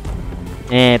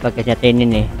 Nih, pakai senjata ini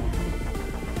nih.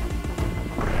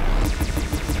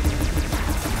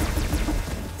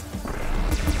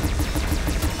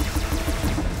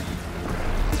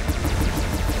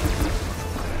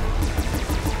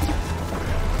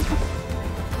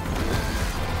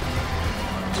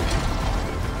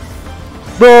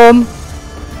 Boom.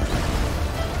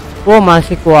 Oh,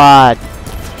 masih kuat.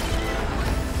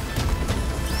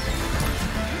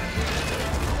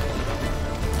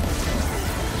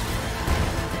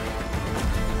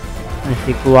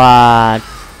 Masih kuat.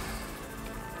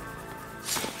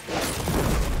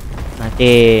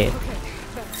 Mati.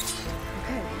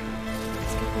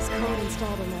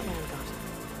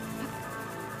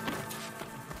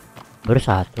 Baru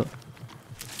satu.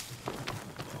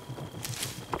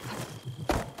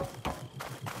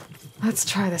 Let's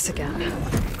try this again.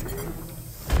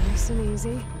 Nice and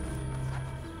easy.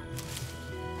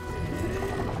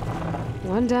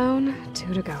 One down,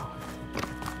 two to go.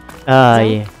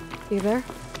 Yeah. You there?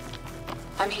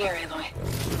 I'm here, Aloy.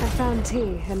 I found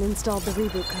T and installed the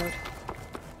reboot code.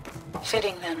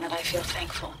 Fitting then that I feel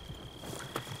thankful.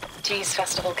 T's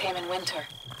festival came in winter,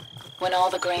 when all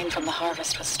the grain from the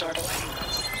harvest was stored away.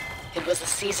 It was a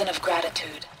season of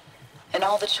gratitude, and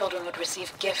all the children would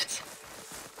receive gifts.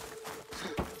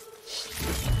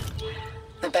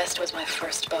 The best was my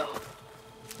first bow,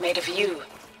 made of yew,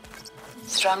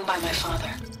 strung by my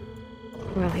father.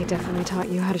 Well, he definitely taught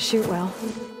you how to shoot well.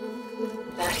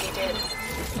 That he did.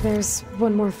 There's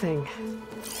one more thing.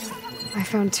 I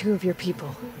found 2 of your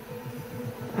people.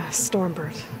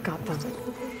 Stormbird got them,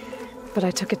 but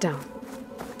I took it down.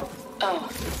 Oh.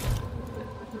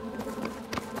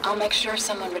 I'll make sure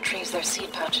someone retrieves their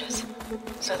seed pouches,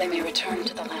 so they may return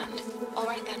to the land. All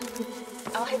right then.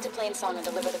 I'll head to Plainsong and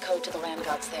deliver the code to the land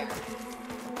gods there.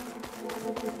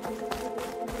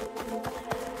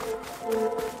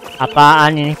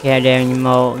 Apaan ini? Kayak ada yang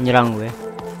mau nyerang gue.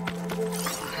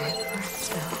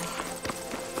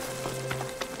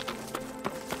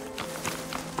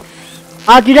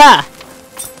 Ah, tidak.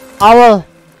 Awal.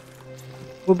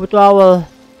 Gue butuh awal.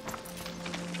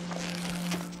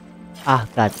 Ah,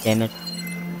 god damn it.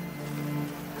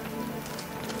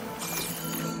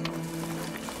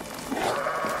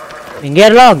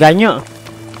 Pinggir lo, ganyo.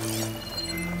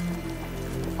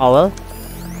 Awal.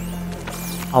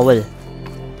 Awal.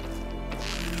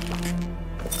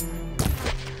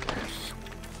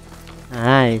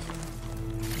 Nice.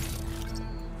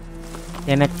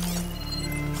 Damn it.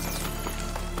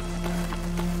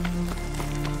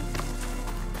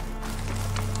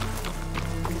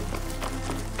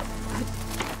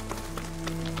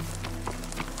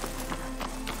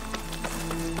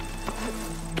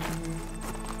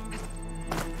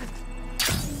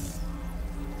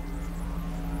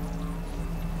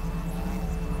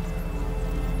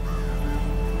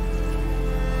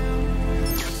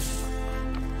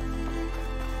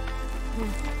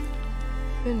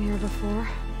 Been here before.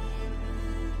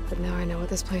 But now I know what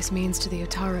this place means to the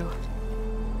Utaru.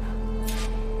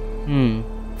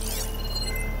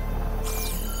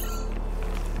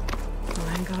 The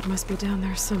land god must be down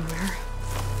there somewhere.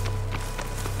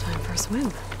 Time for a swim.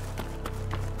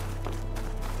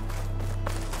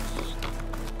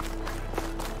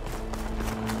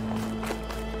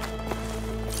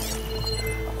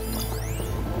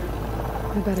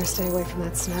 I better stay away from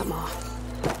that snap maw.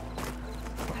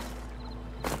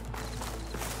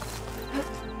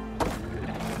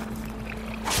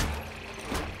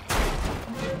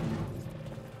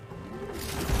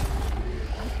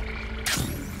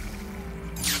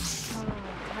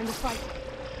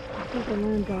 I think the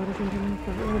land god is underneath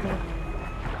that river.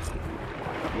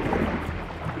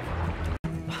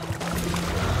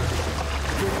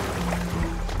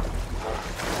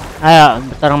 Ayo,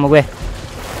 bertarung sama gue.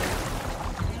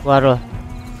 Keluar lo.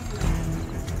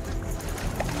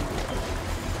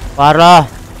 Keluar lo.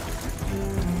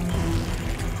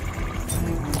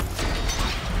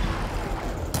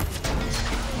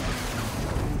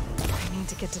 I need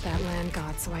to get to that land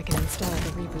god so I can install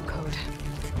the reboot code.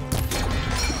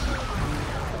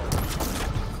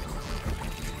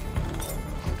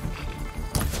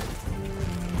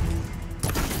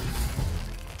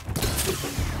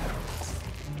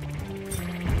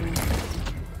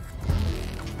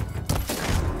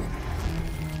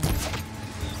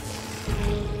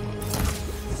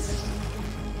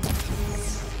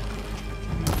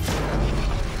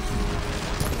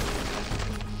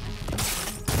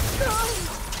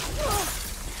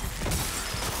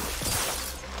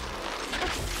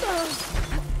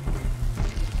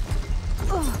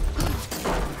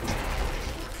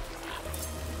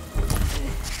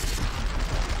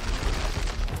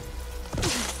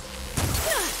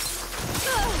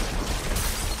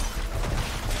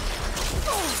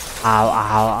 Ow,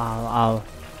 ow, ow, ow.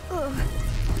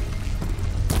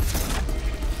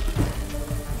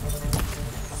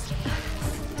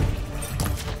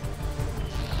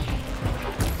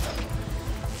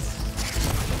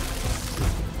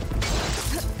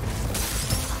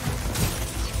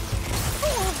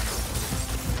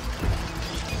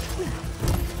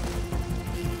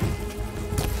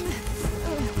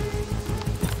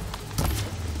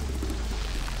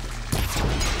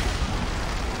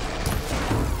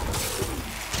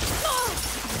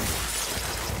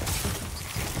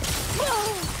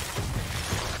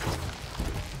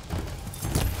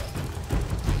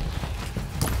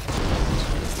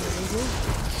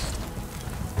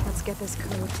 Let's get this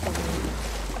code going.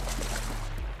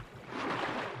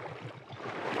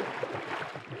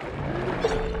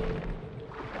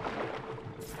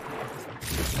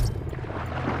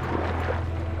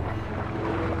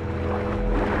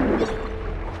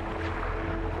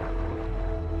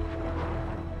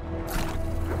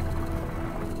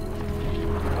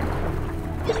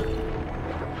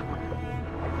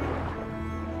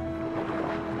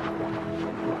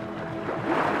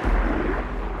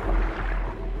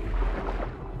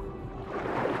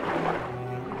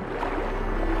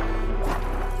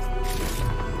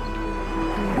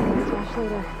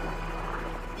 Later.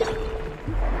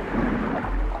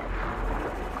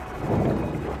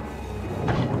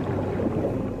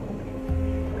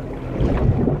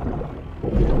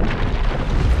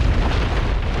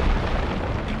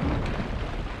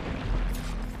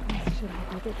 Should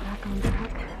I get back on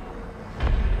track?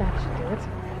 That should do it.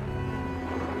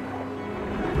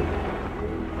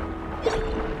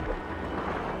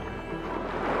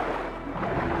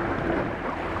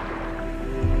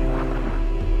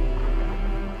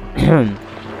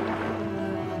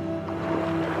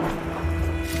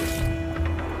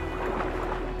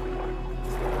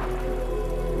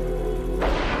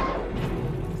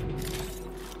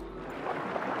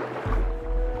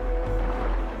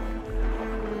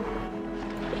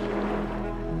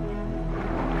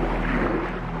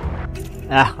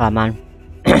 Ah, kelamaan.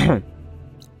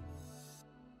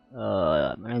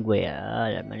 Mana gue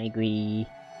ya? Mana gue?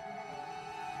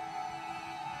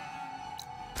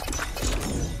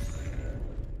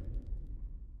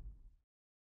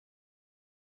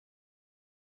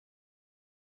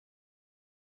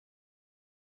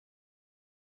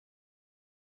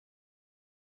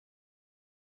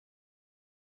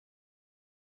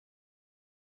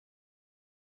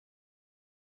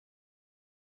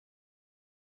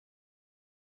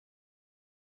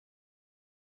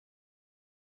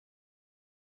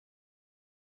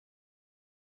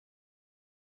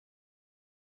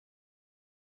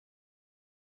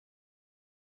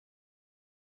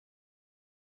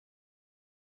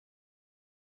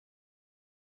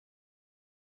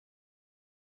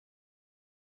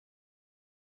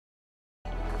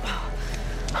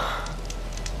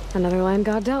 Another land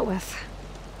god dealt with.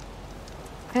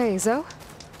 Hey, Zoe?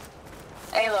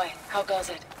 Aloy, how goes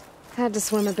it? Had to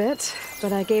swim a bit,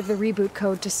 but I gave the reboot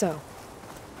code to So.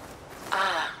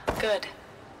 Ah, good.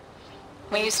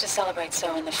 We used to celebrate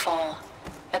So in the fall,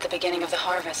 at the beginning of the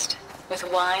harvest, with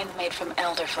wine made from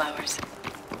elderflowers.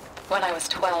 When I was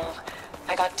 12,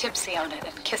 I got tipsy on it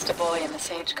and kissed a boy in the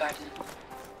sage garden.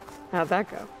 How'd that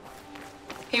go?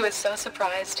 He was so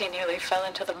surprised he nearly fell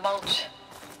into the mulch.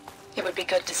 It would be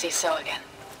good to see So again,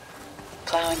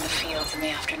 plowing the fields in the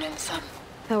afternoon sun.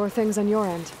 How are things on your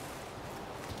end?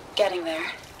 Getting there.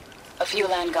 A few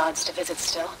land gods to visit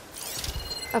still.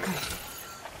 Okay.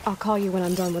 I'll call you when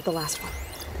I'm done with the last one.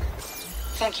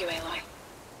 Thank you, Aloy.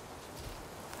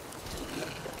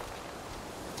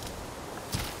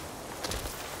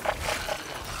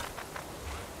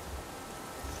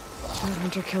 That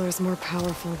hunter killer's more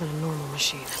powerful than a normal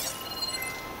machine.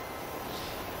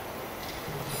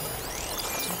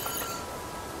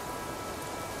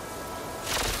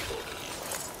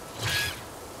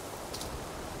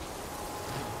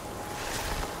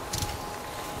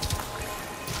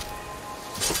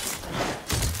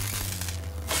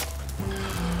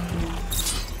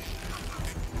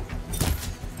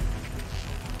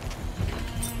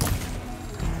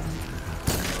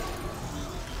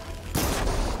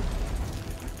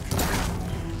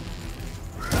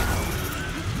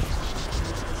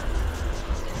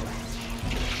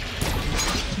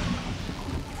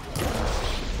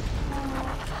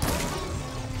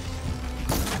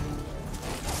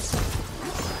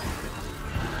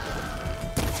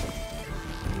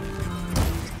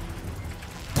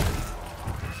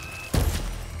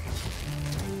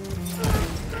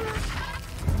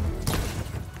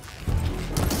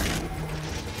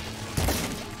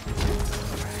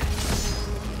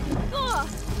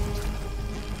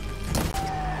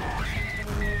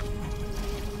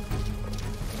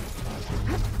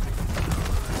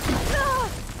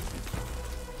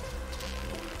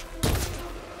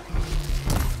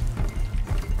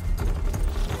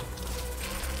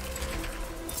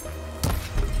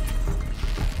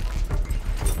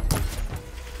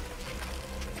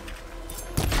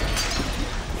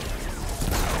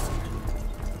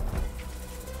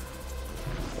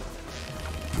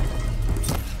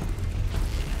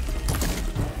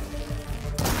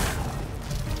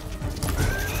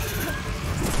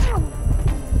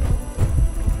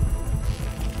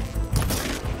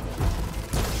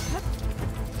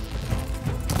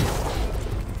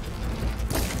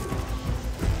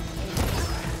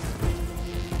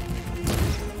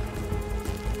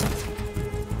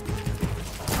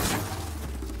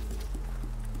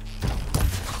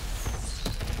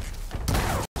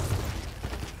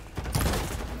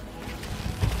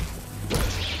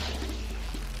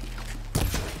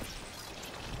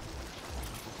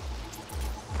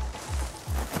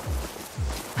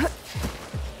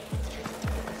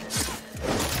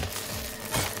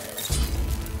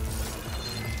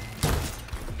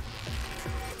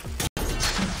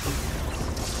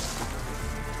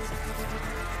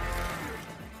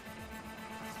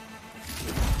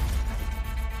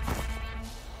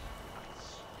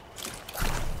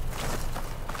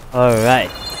 Alright.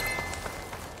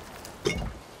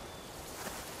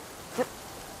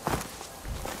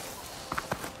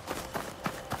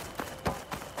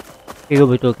 Gue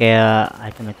butuh kayak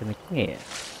macam-macam ya.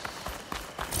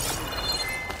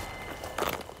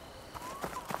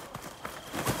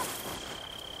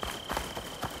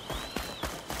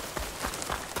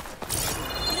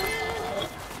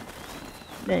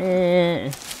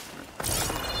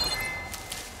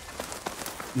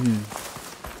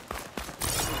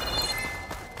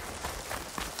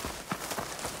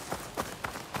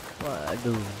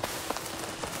 Waduh.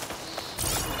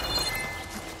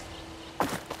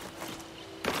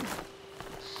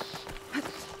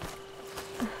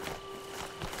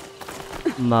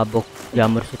 Mabok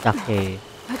jamur shiitake.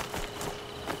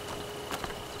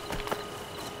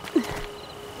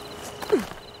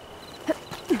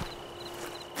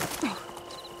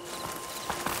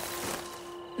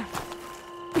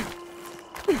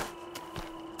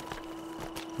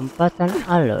 Tempatan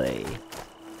alloy.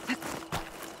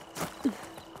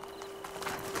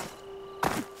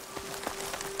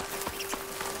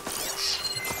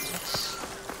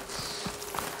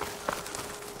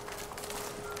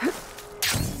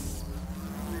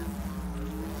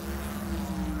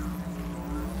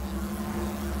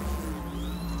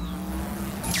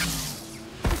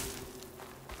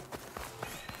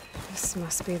 This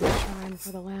must be the shrine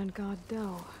for the land god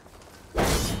Do.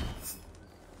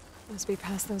 Must be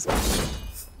past those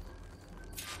guys.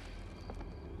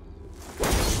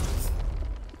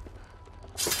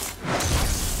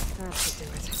 That should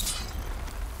do it.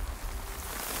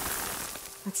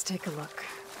 Let's take a look.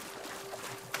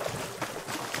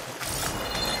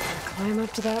 Climb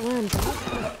up to that land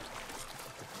god.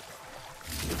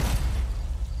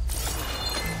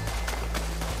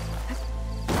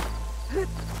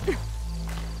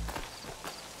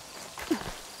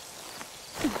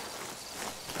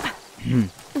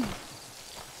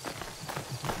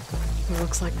 It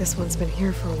looks like this one's been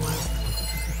here for a while.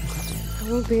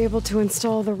 I won't be able to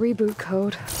install the reboot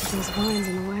code with those vines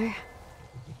in the way.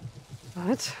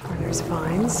 But where there's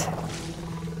vines,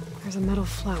 there's a metal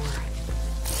flower.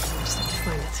 I just have to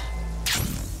find it.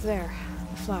 There,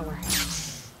 the flower.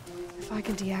 If I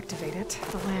can deactivate it,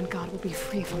 the land god will be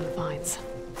free from the vines.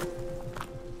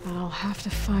 But I'll have to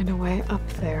find a way up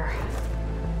there.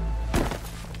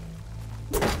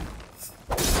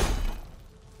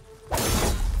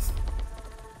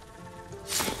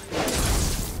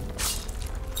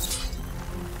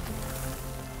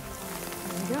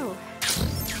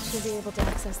 Be able to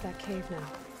access that cave now.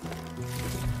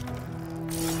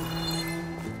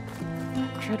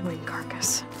 That Dreadwing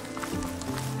carcass.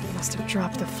 It must have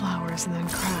dropped the flowers and then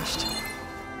crashed.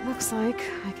 Looks like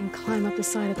I can climb up the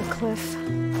side of the cliff.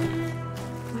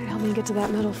 Might help me get to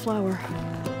that metal flower.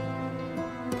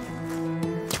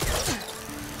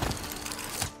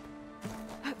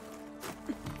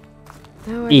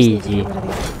 Now I just need to get rid of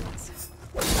these vines.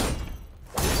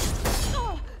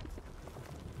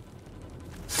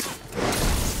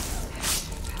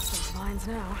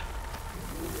 Now.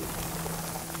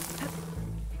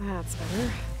 That's better.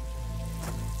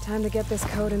 Time to get this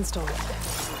code installed.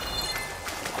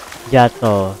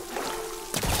 Jatuh.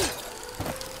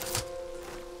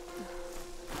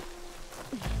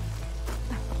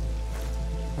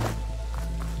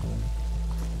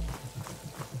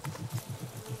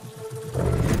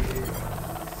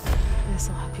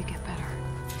 This'll help you get better.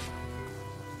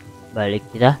 Balik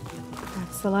kita.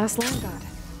 That's the last land god.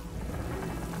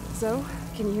 So,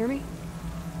 can you hear me?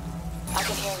 I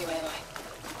can hear you, Aloy.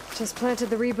 Just planted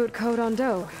the reboot code on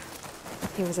Do.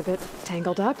 He was a bit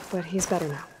tangled up, but he's better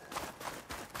now.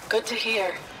 Good to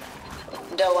hear.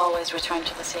 Do always returned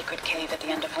to the sacred cave at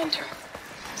the end of winter,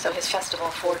 so his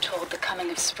festival foretold the coming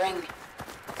of spring.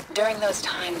 During those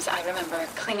times, I remember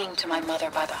clinging to my mother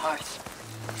by the hearth,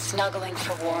 snuggling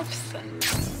for warmth and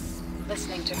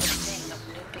listening to her sing of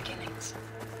new beginnings.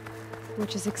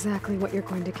 Which is exactly what you're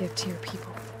going to give to your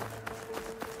people.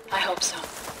 I hope so.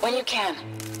 When you can,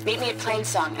 meet me at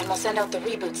Plainsong and we'll send out the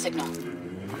reboot signal.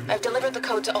 I've delivered the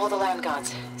code to all the land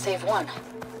gods, save one.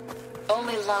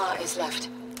 Only La is left.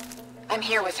 I'm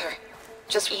here with her,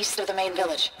 just east of the main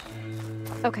village.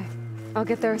 Okay, I'll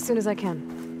get there as soon as I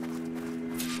can.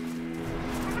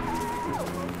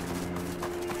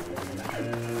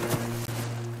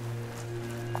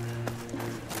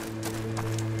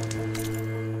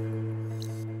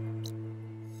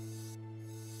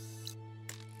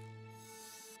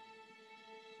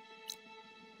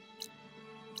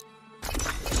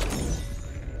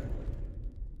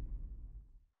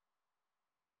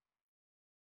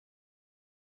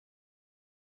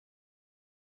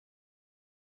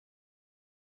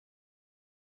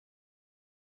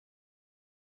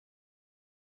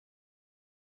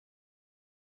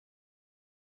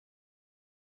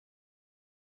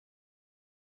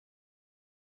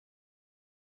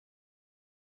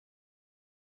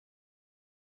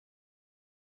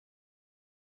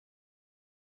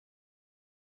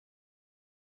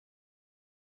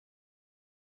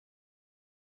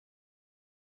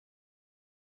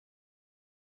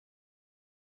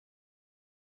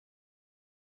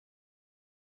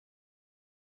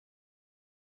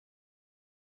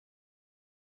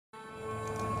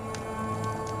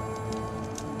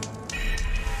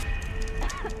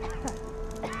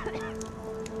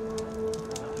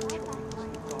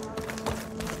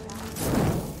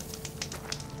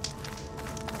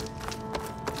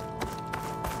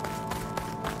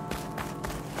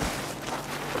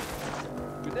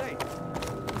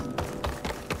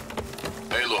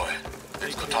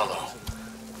 Bartolo.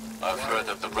 I've heard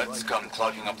that the red scum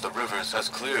clogging up the rivers has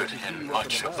cleared in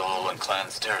much of the Lowland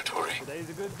clan's territory.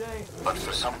 But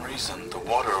for some reason, the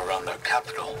water around their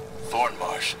capital,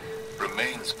 Thornmarsh,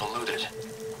 remains polluted.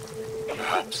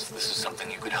 Perhaps this is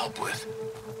something you could help with.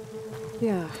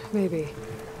 Yeah, maybe.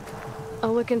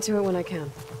 I'll look into it when I can.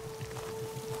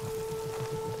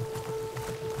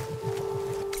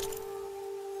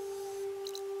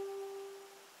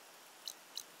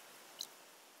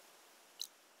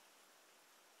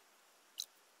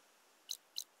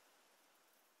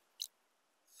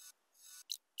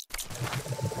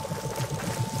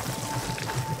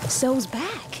 Zoe's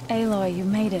back. Aloy, you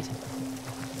made it.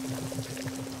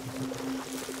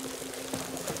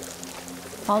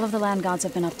 All of the land gods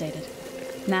have been updated.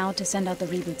 Now to send out the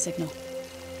reboot signal.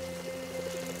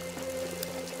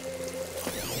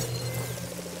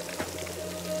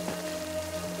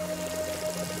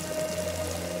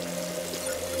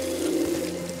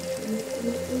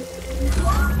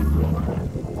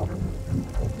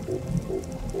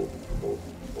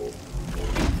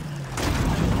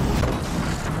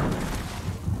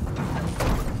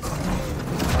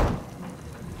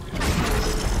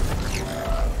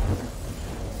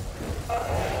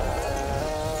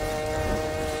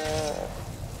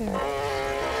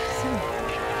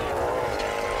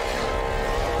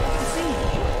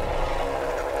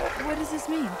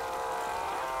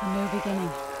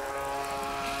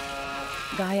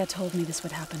 Gaia told me this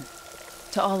would happen.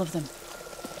 To all of them.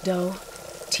 Doe,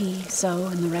 T, Zoe,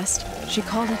 and the rest. She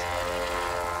called it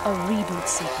a reboot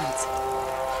sequence.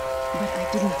 But I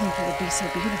didn't think it would be so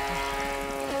beautiful.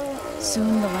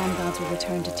 Soon the land gods will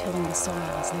return to tilling the soil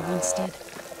as they once did.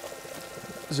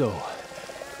 Zoe,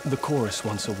 the chorus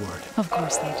wants a word. Of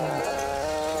course they do.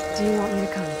 Do you want me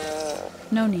to come?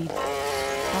 No need.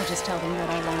 I'll just tell them that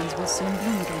our lands will soon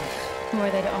bloom again. Who are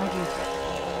they to argue?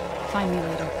 Find me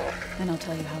later, and I'll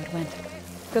tell you how it went.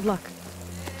 Good luck.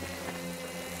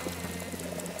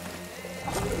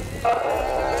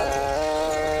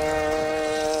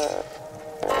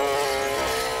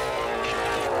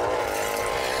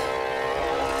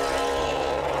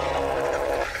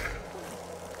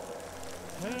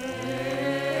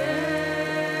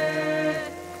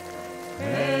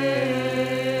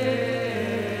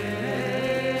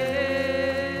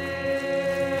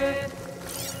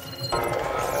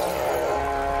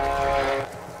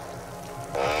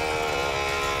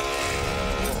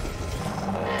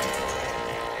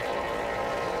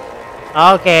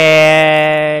 Oke,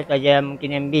 itu aja mungkin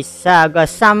yang bisa gue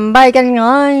sampaikan,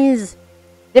 guys.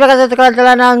 Terima kasih kalian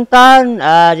telah nonton.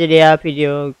 Jadi ya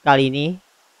video kali ini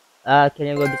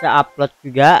akhirnya gue bisa upload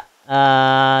juga.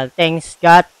 Thanks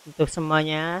God untuk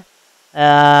semuanya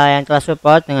yang telah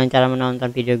support dengan cara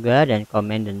menonton video gue dan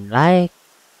komen dan like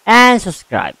and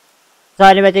subscribe. So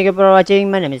anyway, thank you for watching.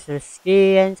 My name is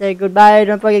Rizky and say goodbye.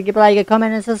 Don't forget to like,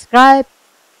 comment, and subscribe.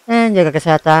 And jaga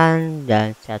kesehatan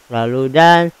dan sehat selalu,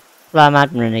 dan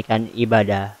selamat menunaikan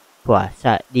ibadah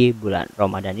puasa di bulan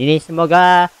Ramadan ini.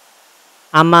 Semoga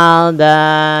amal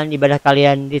dan ibadah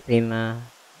kalian diterima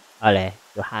oleh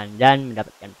Tuhan dan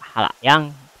mendapatkan pahala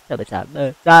yang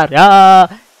sebesar-besarnya.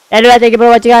 Anyway, thank you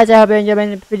for watching, guys. I hope you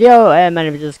enjoyed the video. And my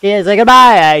name is Rizky. Say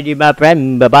goodbye. I do my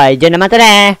friend. Bye-bye. Jangan mati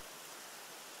deh.